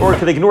the brain, or it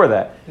can ignore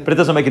that. But it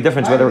doesn't make a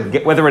difference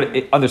whether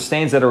it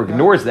understands that or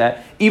ignores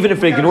that. Even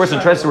if it ignores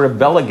and tries to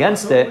rebel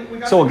against it,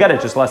 so we'll get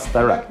it just less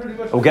direct.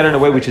 We'll get it in a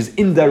way which is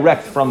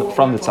indirect from the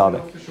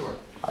tzaddik.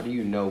 How do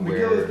you know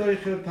where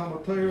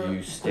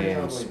you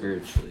stand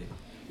spiritually?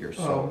 Your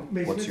soul.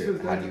 How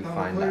do you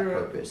find that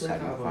purpose? How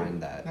do you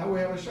find that now we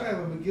have a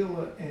Shiloh,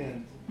 Megillah,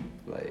 and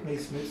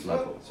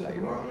level that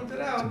you are?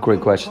 It's a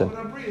great question.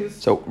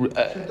 So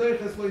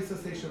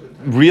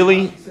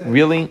really,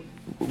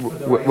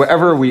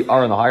 wherever we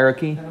are in the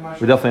hierarchy,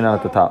 we're definitely not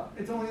at the top.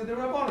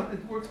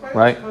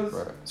 Right?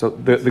 So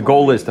the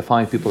goal is to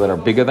find people that are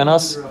bigger than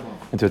us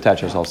and to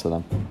attach ourselves to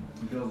them.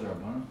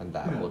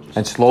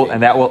 And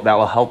that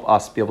will help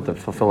us be able to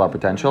fulfill our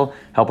potential,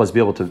 help us be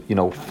able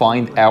to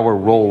find our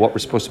role, what we're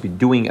supposed to be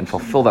doing, and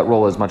fulfill that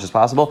role as much as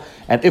possible.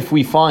 And if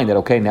we find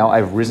that now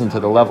I've risen to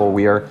the level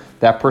where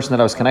that person that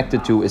I was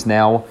connected to is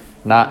now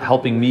not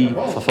helping me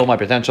fulfill my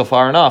potential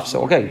far enough,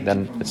 so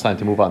then it's time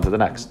to move on to the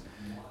next.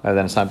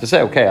 Then it's time to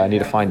say, I need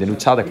to find a new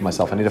tzaddik for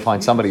myself. I need to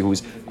find somebody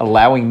who's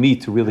allowing me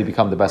to really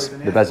become the best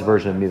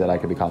version of me that I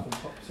could become.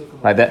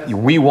 Right? That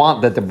we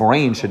want that the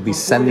brain should be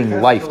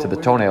sending life to the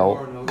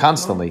toenail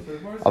constantly.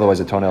 Otherwise,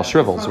 the toenail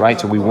shrivels, right?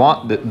 So we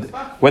want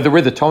whether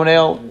we're the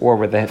toenail or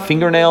we're the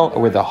fingernail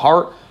or we're the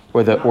heart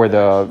or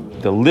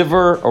the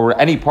liver or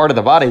any part of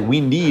the body,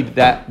 we need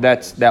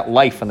that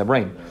life in the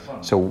brain.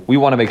 So we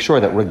want to make sure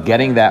that we're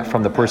getting that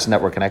from the person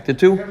that we're connected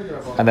to,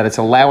 and that it's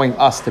allowing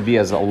us to be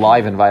as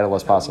alive and vital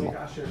as possible.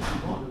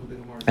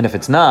 And if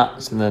it's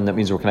not, so then that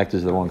means we're connected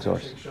to the wrong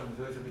source. So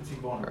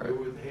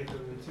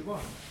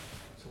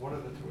one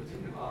of the two is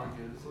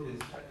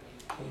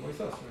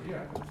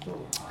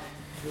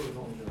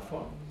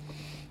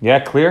Yeah,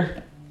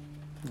 clear?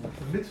 The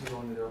mitzvah is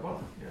only there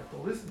above. You have to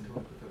listen to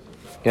it because of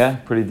that. Yeah,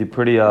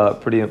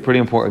 pretty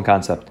important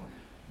concept.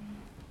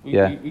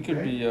 We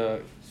could be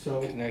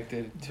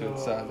connected to a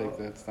tzaddik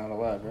that's not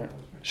alive, right?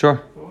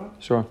 Sure.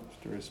 Through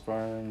his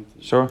sperm.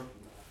 Sure.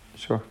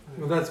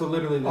 Well, that's what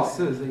literally this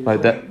is.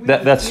 Right.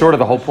 That's sort of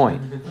the whole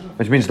point.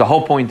 Which means the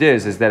whole point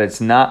is that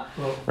it's not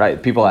right.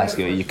 People ask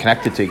you, you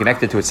connected to a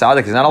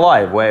tzaddik? He's not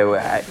alive.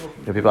 Wait.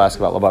 People ask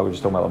about Lubavitch. We were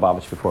just talking about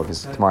Lubavitch before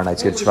because tomorrow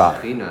night's Yud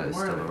Shvat. Bina is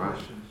still around.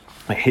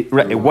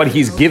 What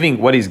he's giving,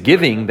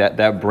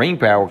 that brain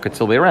power could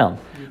still be around,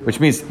 which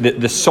means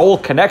the soul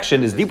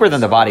connection is deeper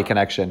than the body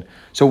connection.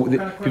 So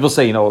people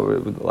say,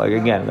 like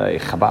again,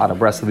 Chabad,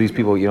 Bresla, these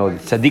people, the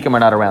tzaddikim are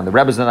not around, the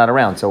Rebbes are not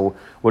around. So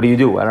what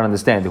do? I don't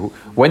understand.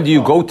 When do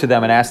you go to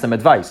them and ask them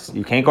advice?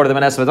 You can't go to them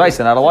and ask them advice;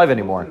 they're not alive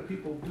anymore.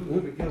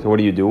 So what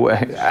do?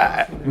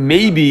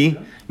 Maybe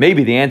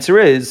the answer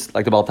is,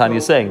 like the Baal Tanya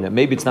is saying, that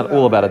maybe it's not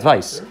all about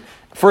advice.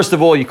 First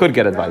of all, you could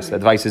get advice. The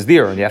advice is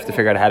there, and you have to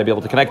figure out how to be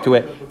able to connect to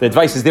it. The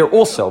advice is there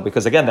also,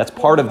 because again, that's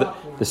part of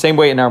the same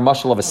way in our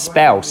mashal of a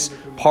spouse.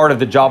 Part of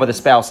the job of the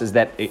spouse is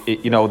that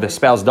the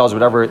spouse does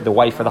whatever the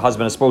wife or the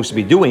husband is supposed to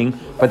be doing,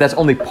 but that's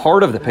only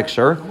part of the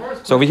picture.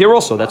 So over here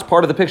also, that's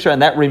part of the picture,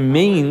 and that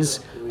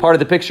remains part of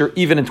the picture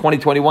even in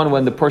 2021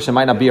 when the person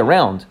might not be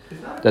around.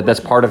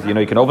 That's part of, you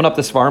can open up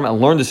this farm and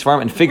learn this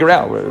farm and figure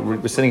out.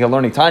 We're sitting here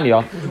learning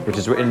Tanya, which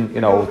is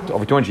written,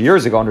 over 200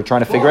 years ago, and we're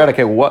trying to figure out,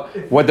 okay, what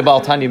did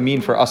Baal Tanya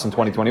mean for us in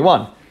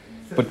 2021?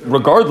 But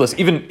regardless,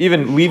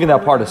 even leaving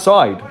that part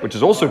aside, which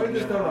is also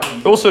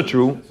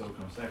true,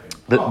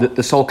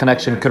 the soul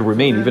connection could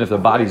remain even if the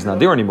body's not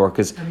there anymore,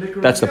 because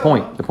that's the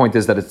point. The point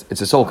is that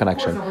it's a soul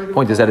connection. The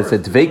point is that it's a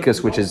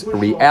dveikus, which is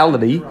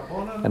reality,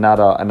 and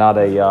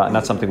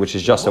not something which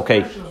is just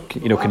okay.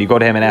 Can you go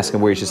to him and ask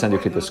him where you should send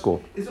your kid to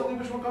school? It's only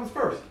which one comes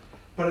first.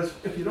 But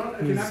if you're not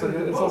going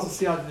to do also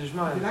siyat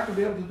d'shmaya. you're not going to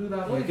be able to do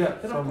that. You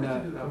get from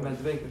that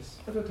dveikus.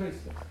 That's what it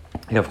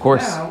Yeah, of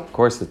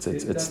course, it's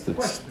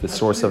the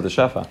source of the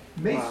shefa.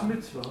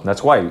 Mitzvah.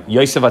 That's why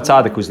Yosef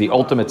HaTzadik, who's the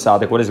ultimate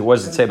tzaddik. What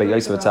does it say about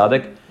Yosef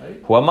HaTzadik?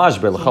 Hu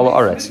hamashber l'chol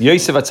haaretz.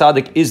 Yosef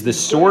HaTzadik is the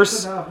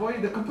source of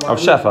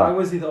shefa. Why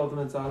was he the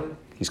ultimate tzaddik?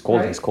 He's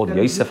called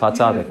Yosef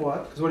HaTzadik.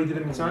 Because what he did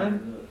in Mitzrayim?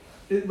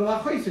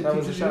 That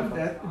was a shefa.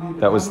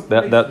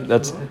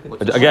 That's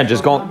again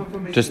just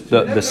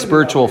the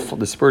spiritual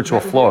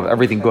flow of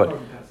everything good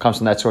comes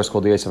from that source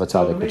called the Yosef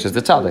HaTzadik, which is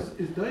the tzaddik.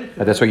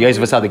 And that's why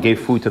Yosef HaTzadik gave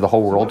food to the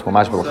whole world.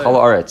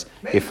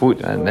 Gave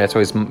food, and that's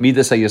why it's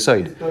midas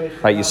haYesod.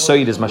 Right,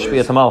 Yesod is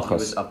mashpiyat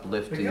hamalchus.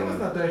 Uplifting.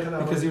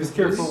 Because he was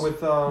careful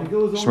with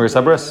Shmiras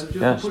Habris,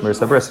 Shmiras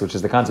Habris, which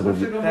is the concept of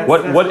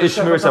what is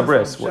Shmiras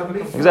Habris?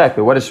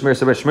 Exactly, what is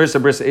Shmiras Habris? Shmiras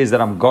Habris is that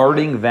I'm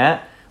guarding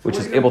that which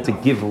is able to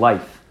give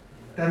life.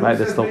 Right,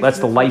 that's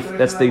the life.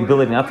 That's the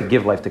ability not to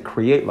give life, to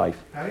create life.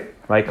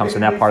 Right, comes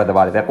from that part of the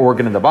body. That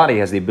organ in the body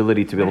has the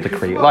ability to be able to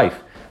create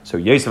life. So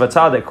Yosef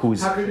HaTzadik,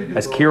 who's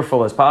as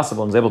careful as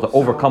possible and is able to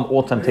overcome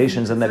all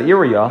temptations in that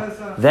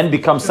area, then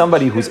becomes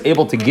somebody who's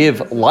able to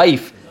give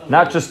life,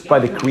 not just by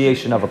the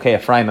creation of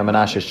Ephraim and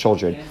Menashe's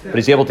children, but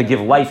he's able to give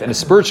life in a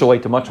spiritual way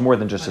to much more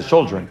than just his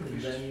children.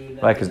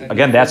 Right, because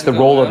again, that's the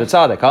role of the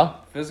tzaddik, huh?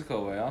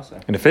 Physical way also.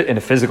 In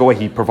a physical way,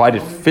 he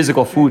provided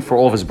physical food for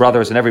all of his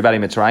brothers and everybody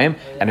in Mitzrayim.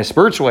 And in a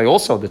spiritual way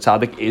also, the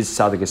tzaddik is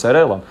tzaddik Yisrael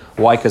Elam.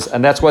 Why?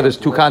 And that's why there's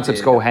two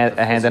concepts go hand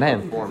in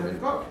hand.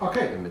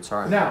 Okay.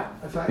 Now,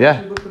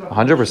 yeah,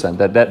 100%.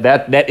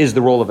 That is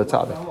the role of a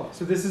tzaddik.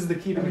 So this is the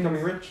key to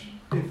becoming rich?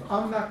 If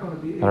I'm not going to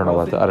be able I don't know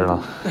about that. I don't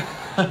know.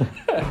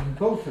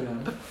 both of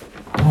them.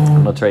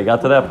 I'm not sure you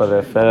got to that, but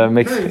if it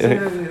makes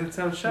It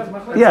sounds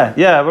yeah,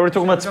 but we're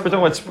talking about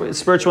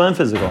spiritual and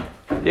physical.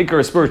 Ikar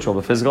is spiritual,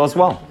 but physical as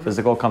well.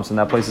 Physical comes from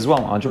that place as well,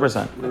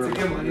 100%.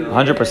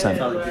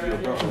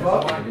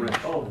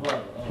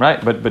 100%.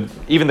 Right, but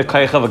even the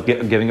kayach of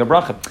giving a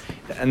bracha,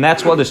 and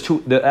that's why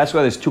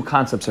there's two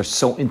concepts are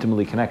so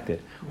intimately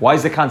connected. Why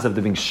is the concept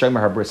of being shomer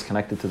habris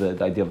connected to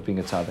the idea of being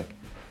a tzaddik? I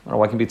don't know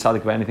why can be a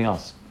tzaddik by anything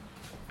else.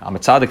 I'm a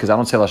tzaddik because I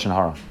don't say lashon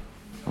hara.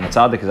 I'm a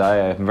tzaddik because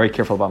I'm very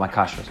careful about my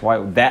kashrus. Why?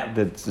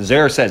 The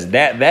Zohar says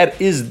that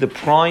is the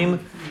prime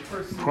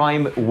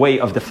way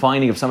of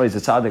defining if somebody's a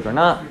tzaddik or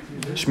not.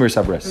 Shmiras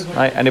habris,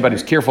 right? Anybody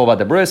who's careful about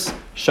the bris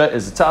is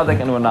a tzaddik,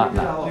 and we're not.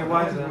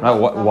 Right?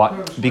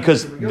 What?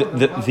 Because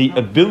the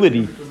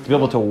ability to be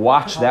able to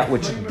watch that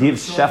which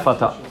gives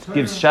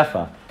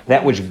shefa,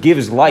 that which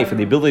gives life, and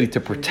the ability to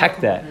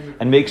protect that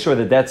and make sure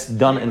that that's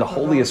done in the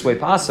holiest way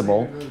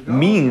possible,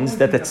 means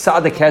that the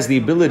tzaddik has the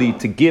ability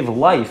to give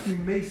life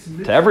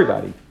to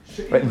everybody.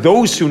 Right?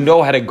 Those who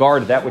know how to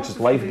guard that which is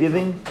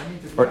life-giving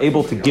are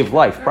able to give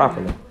life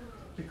properly.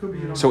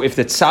 So if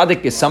the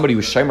tzaddik is somebody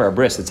who's shomer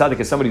abris, the tzaddik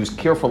is somebody who's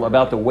careful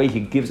about the way he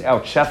gives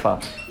out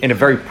shefa in a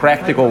very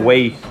practical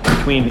way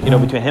between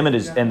him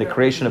and the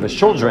creation of his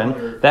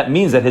children, that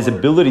means that his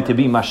ability to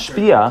be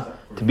mashpia,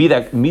 to be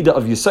that midah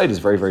of Yesod, is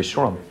very, very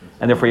strong.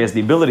 And therefore he has the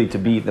ability to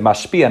be the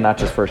mashpia, not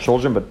just for his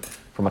children, but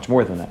for much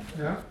more than that.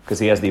 Because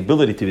he has the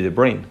ability to be the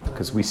brain.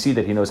 Because we see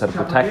that he knows how to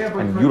protect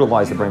and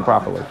utilize the brain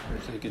properly.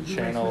 So you can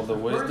channel the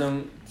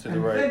wisdom to the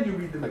right,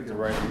 like the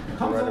right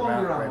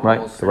amount.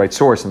 Right, the right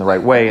source in the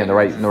right way and the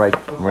right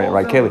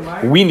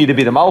keli. We need to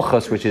be the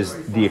malchus, which is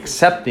the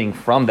accepting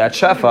from that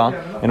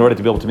shefa in order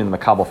to be able to be the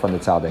makabel from the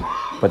tzaddik.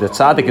 But the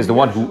tzaddik is the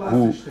one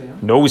who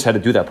knows how to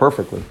do that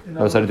perfectly,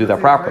 knows how to do that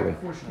properly.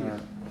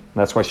 And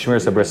that's why Shmir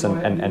Sabris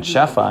and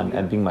Shefa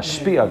and being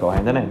Mashpia go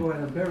hand in hand.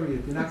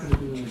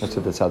 That's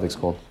what the tzaddik's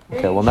called.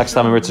 Okay, well, next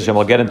time in Mitzvah Hashem,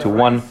 we'll get into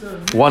one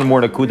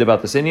more nakud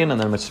about this Indian, and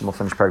then we'll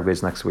finish Parag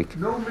Beis next week.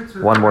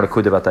 One more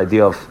nakud about the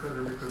idea of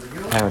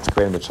parents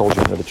creating the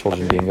children, or the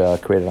children being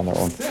created on their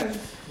own,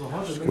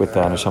 with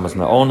neshamas on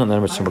their own, and then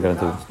we're going to get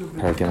into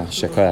Parag Shekha.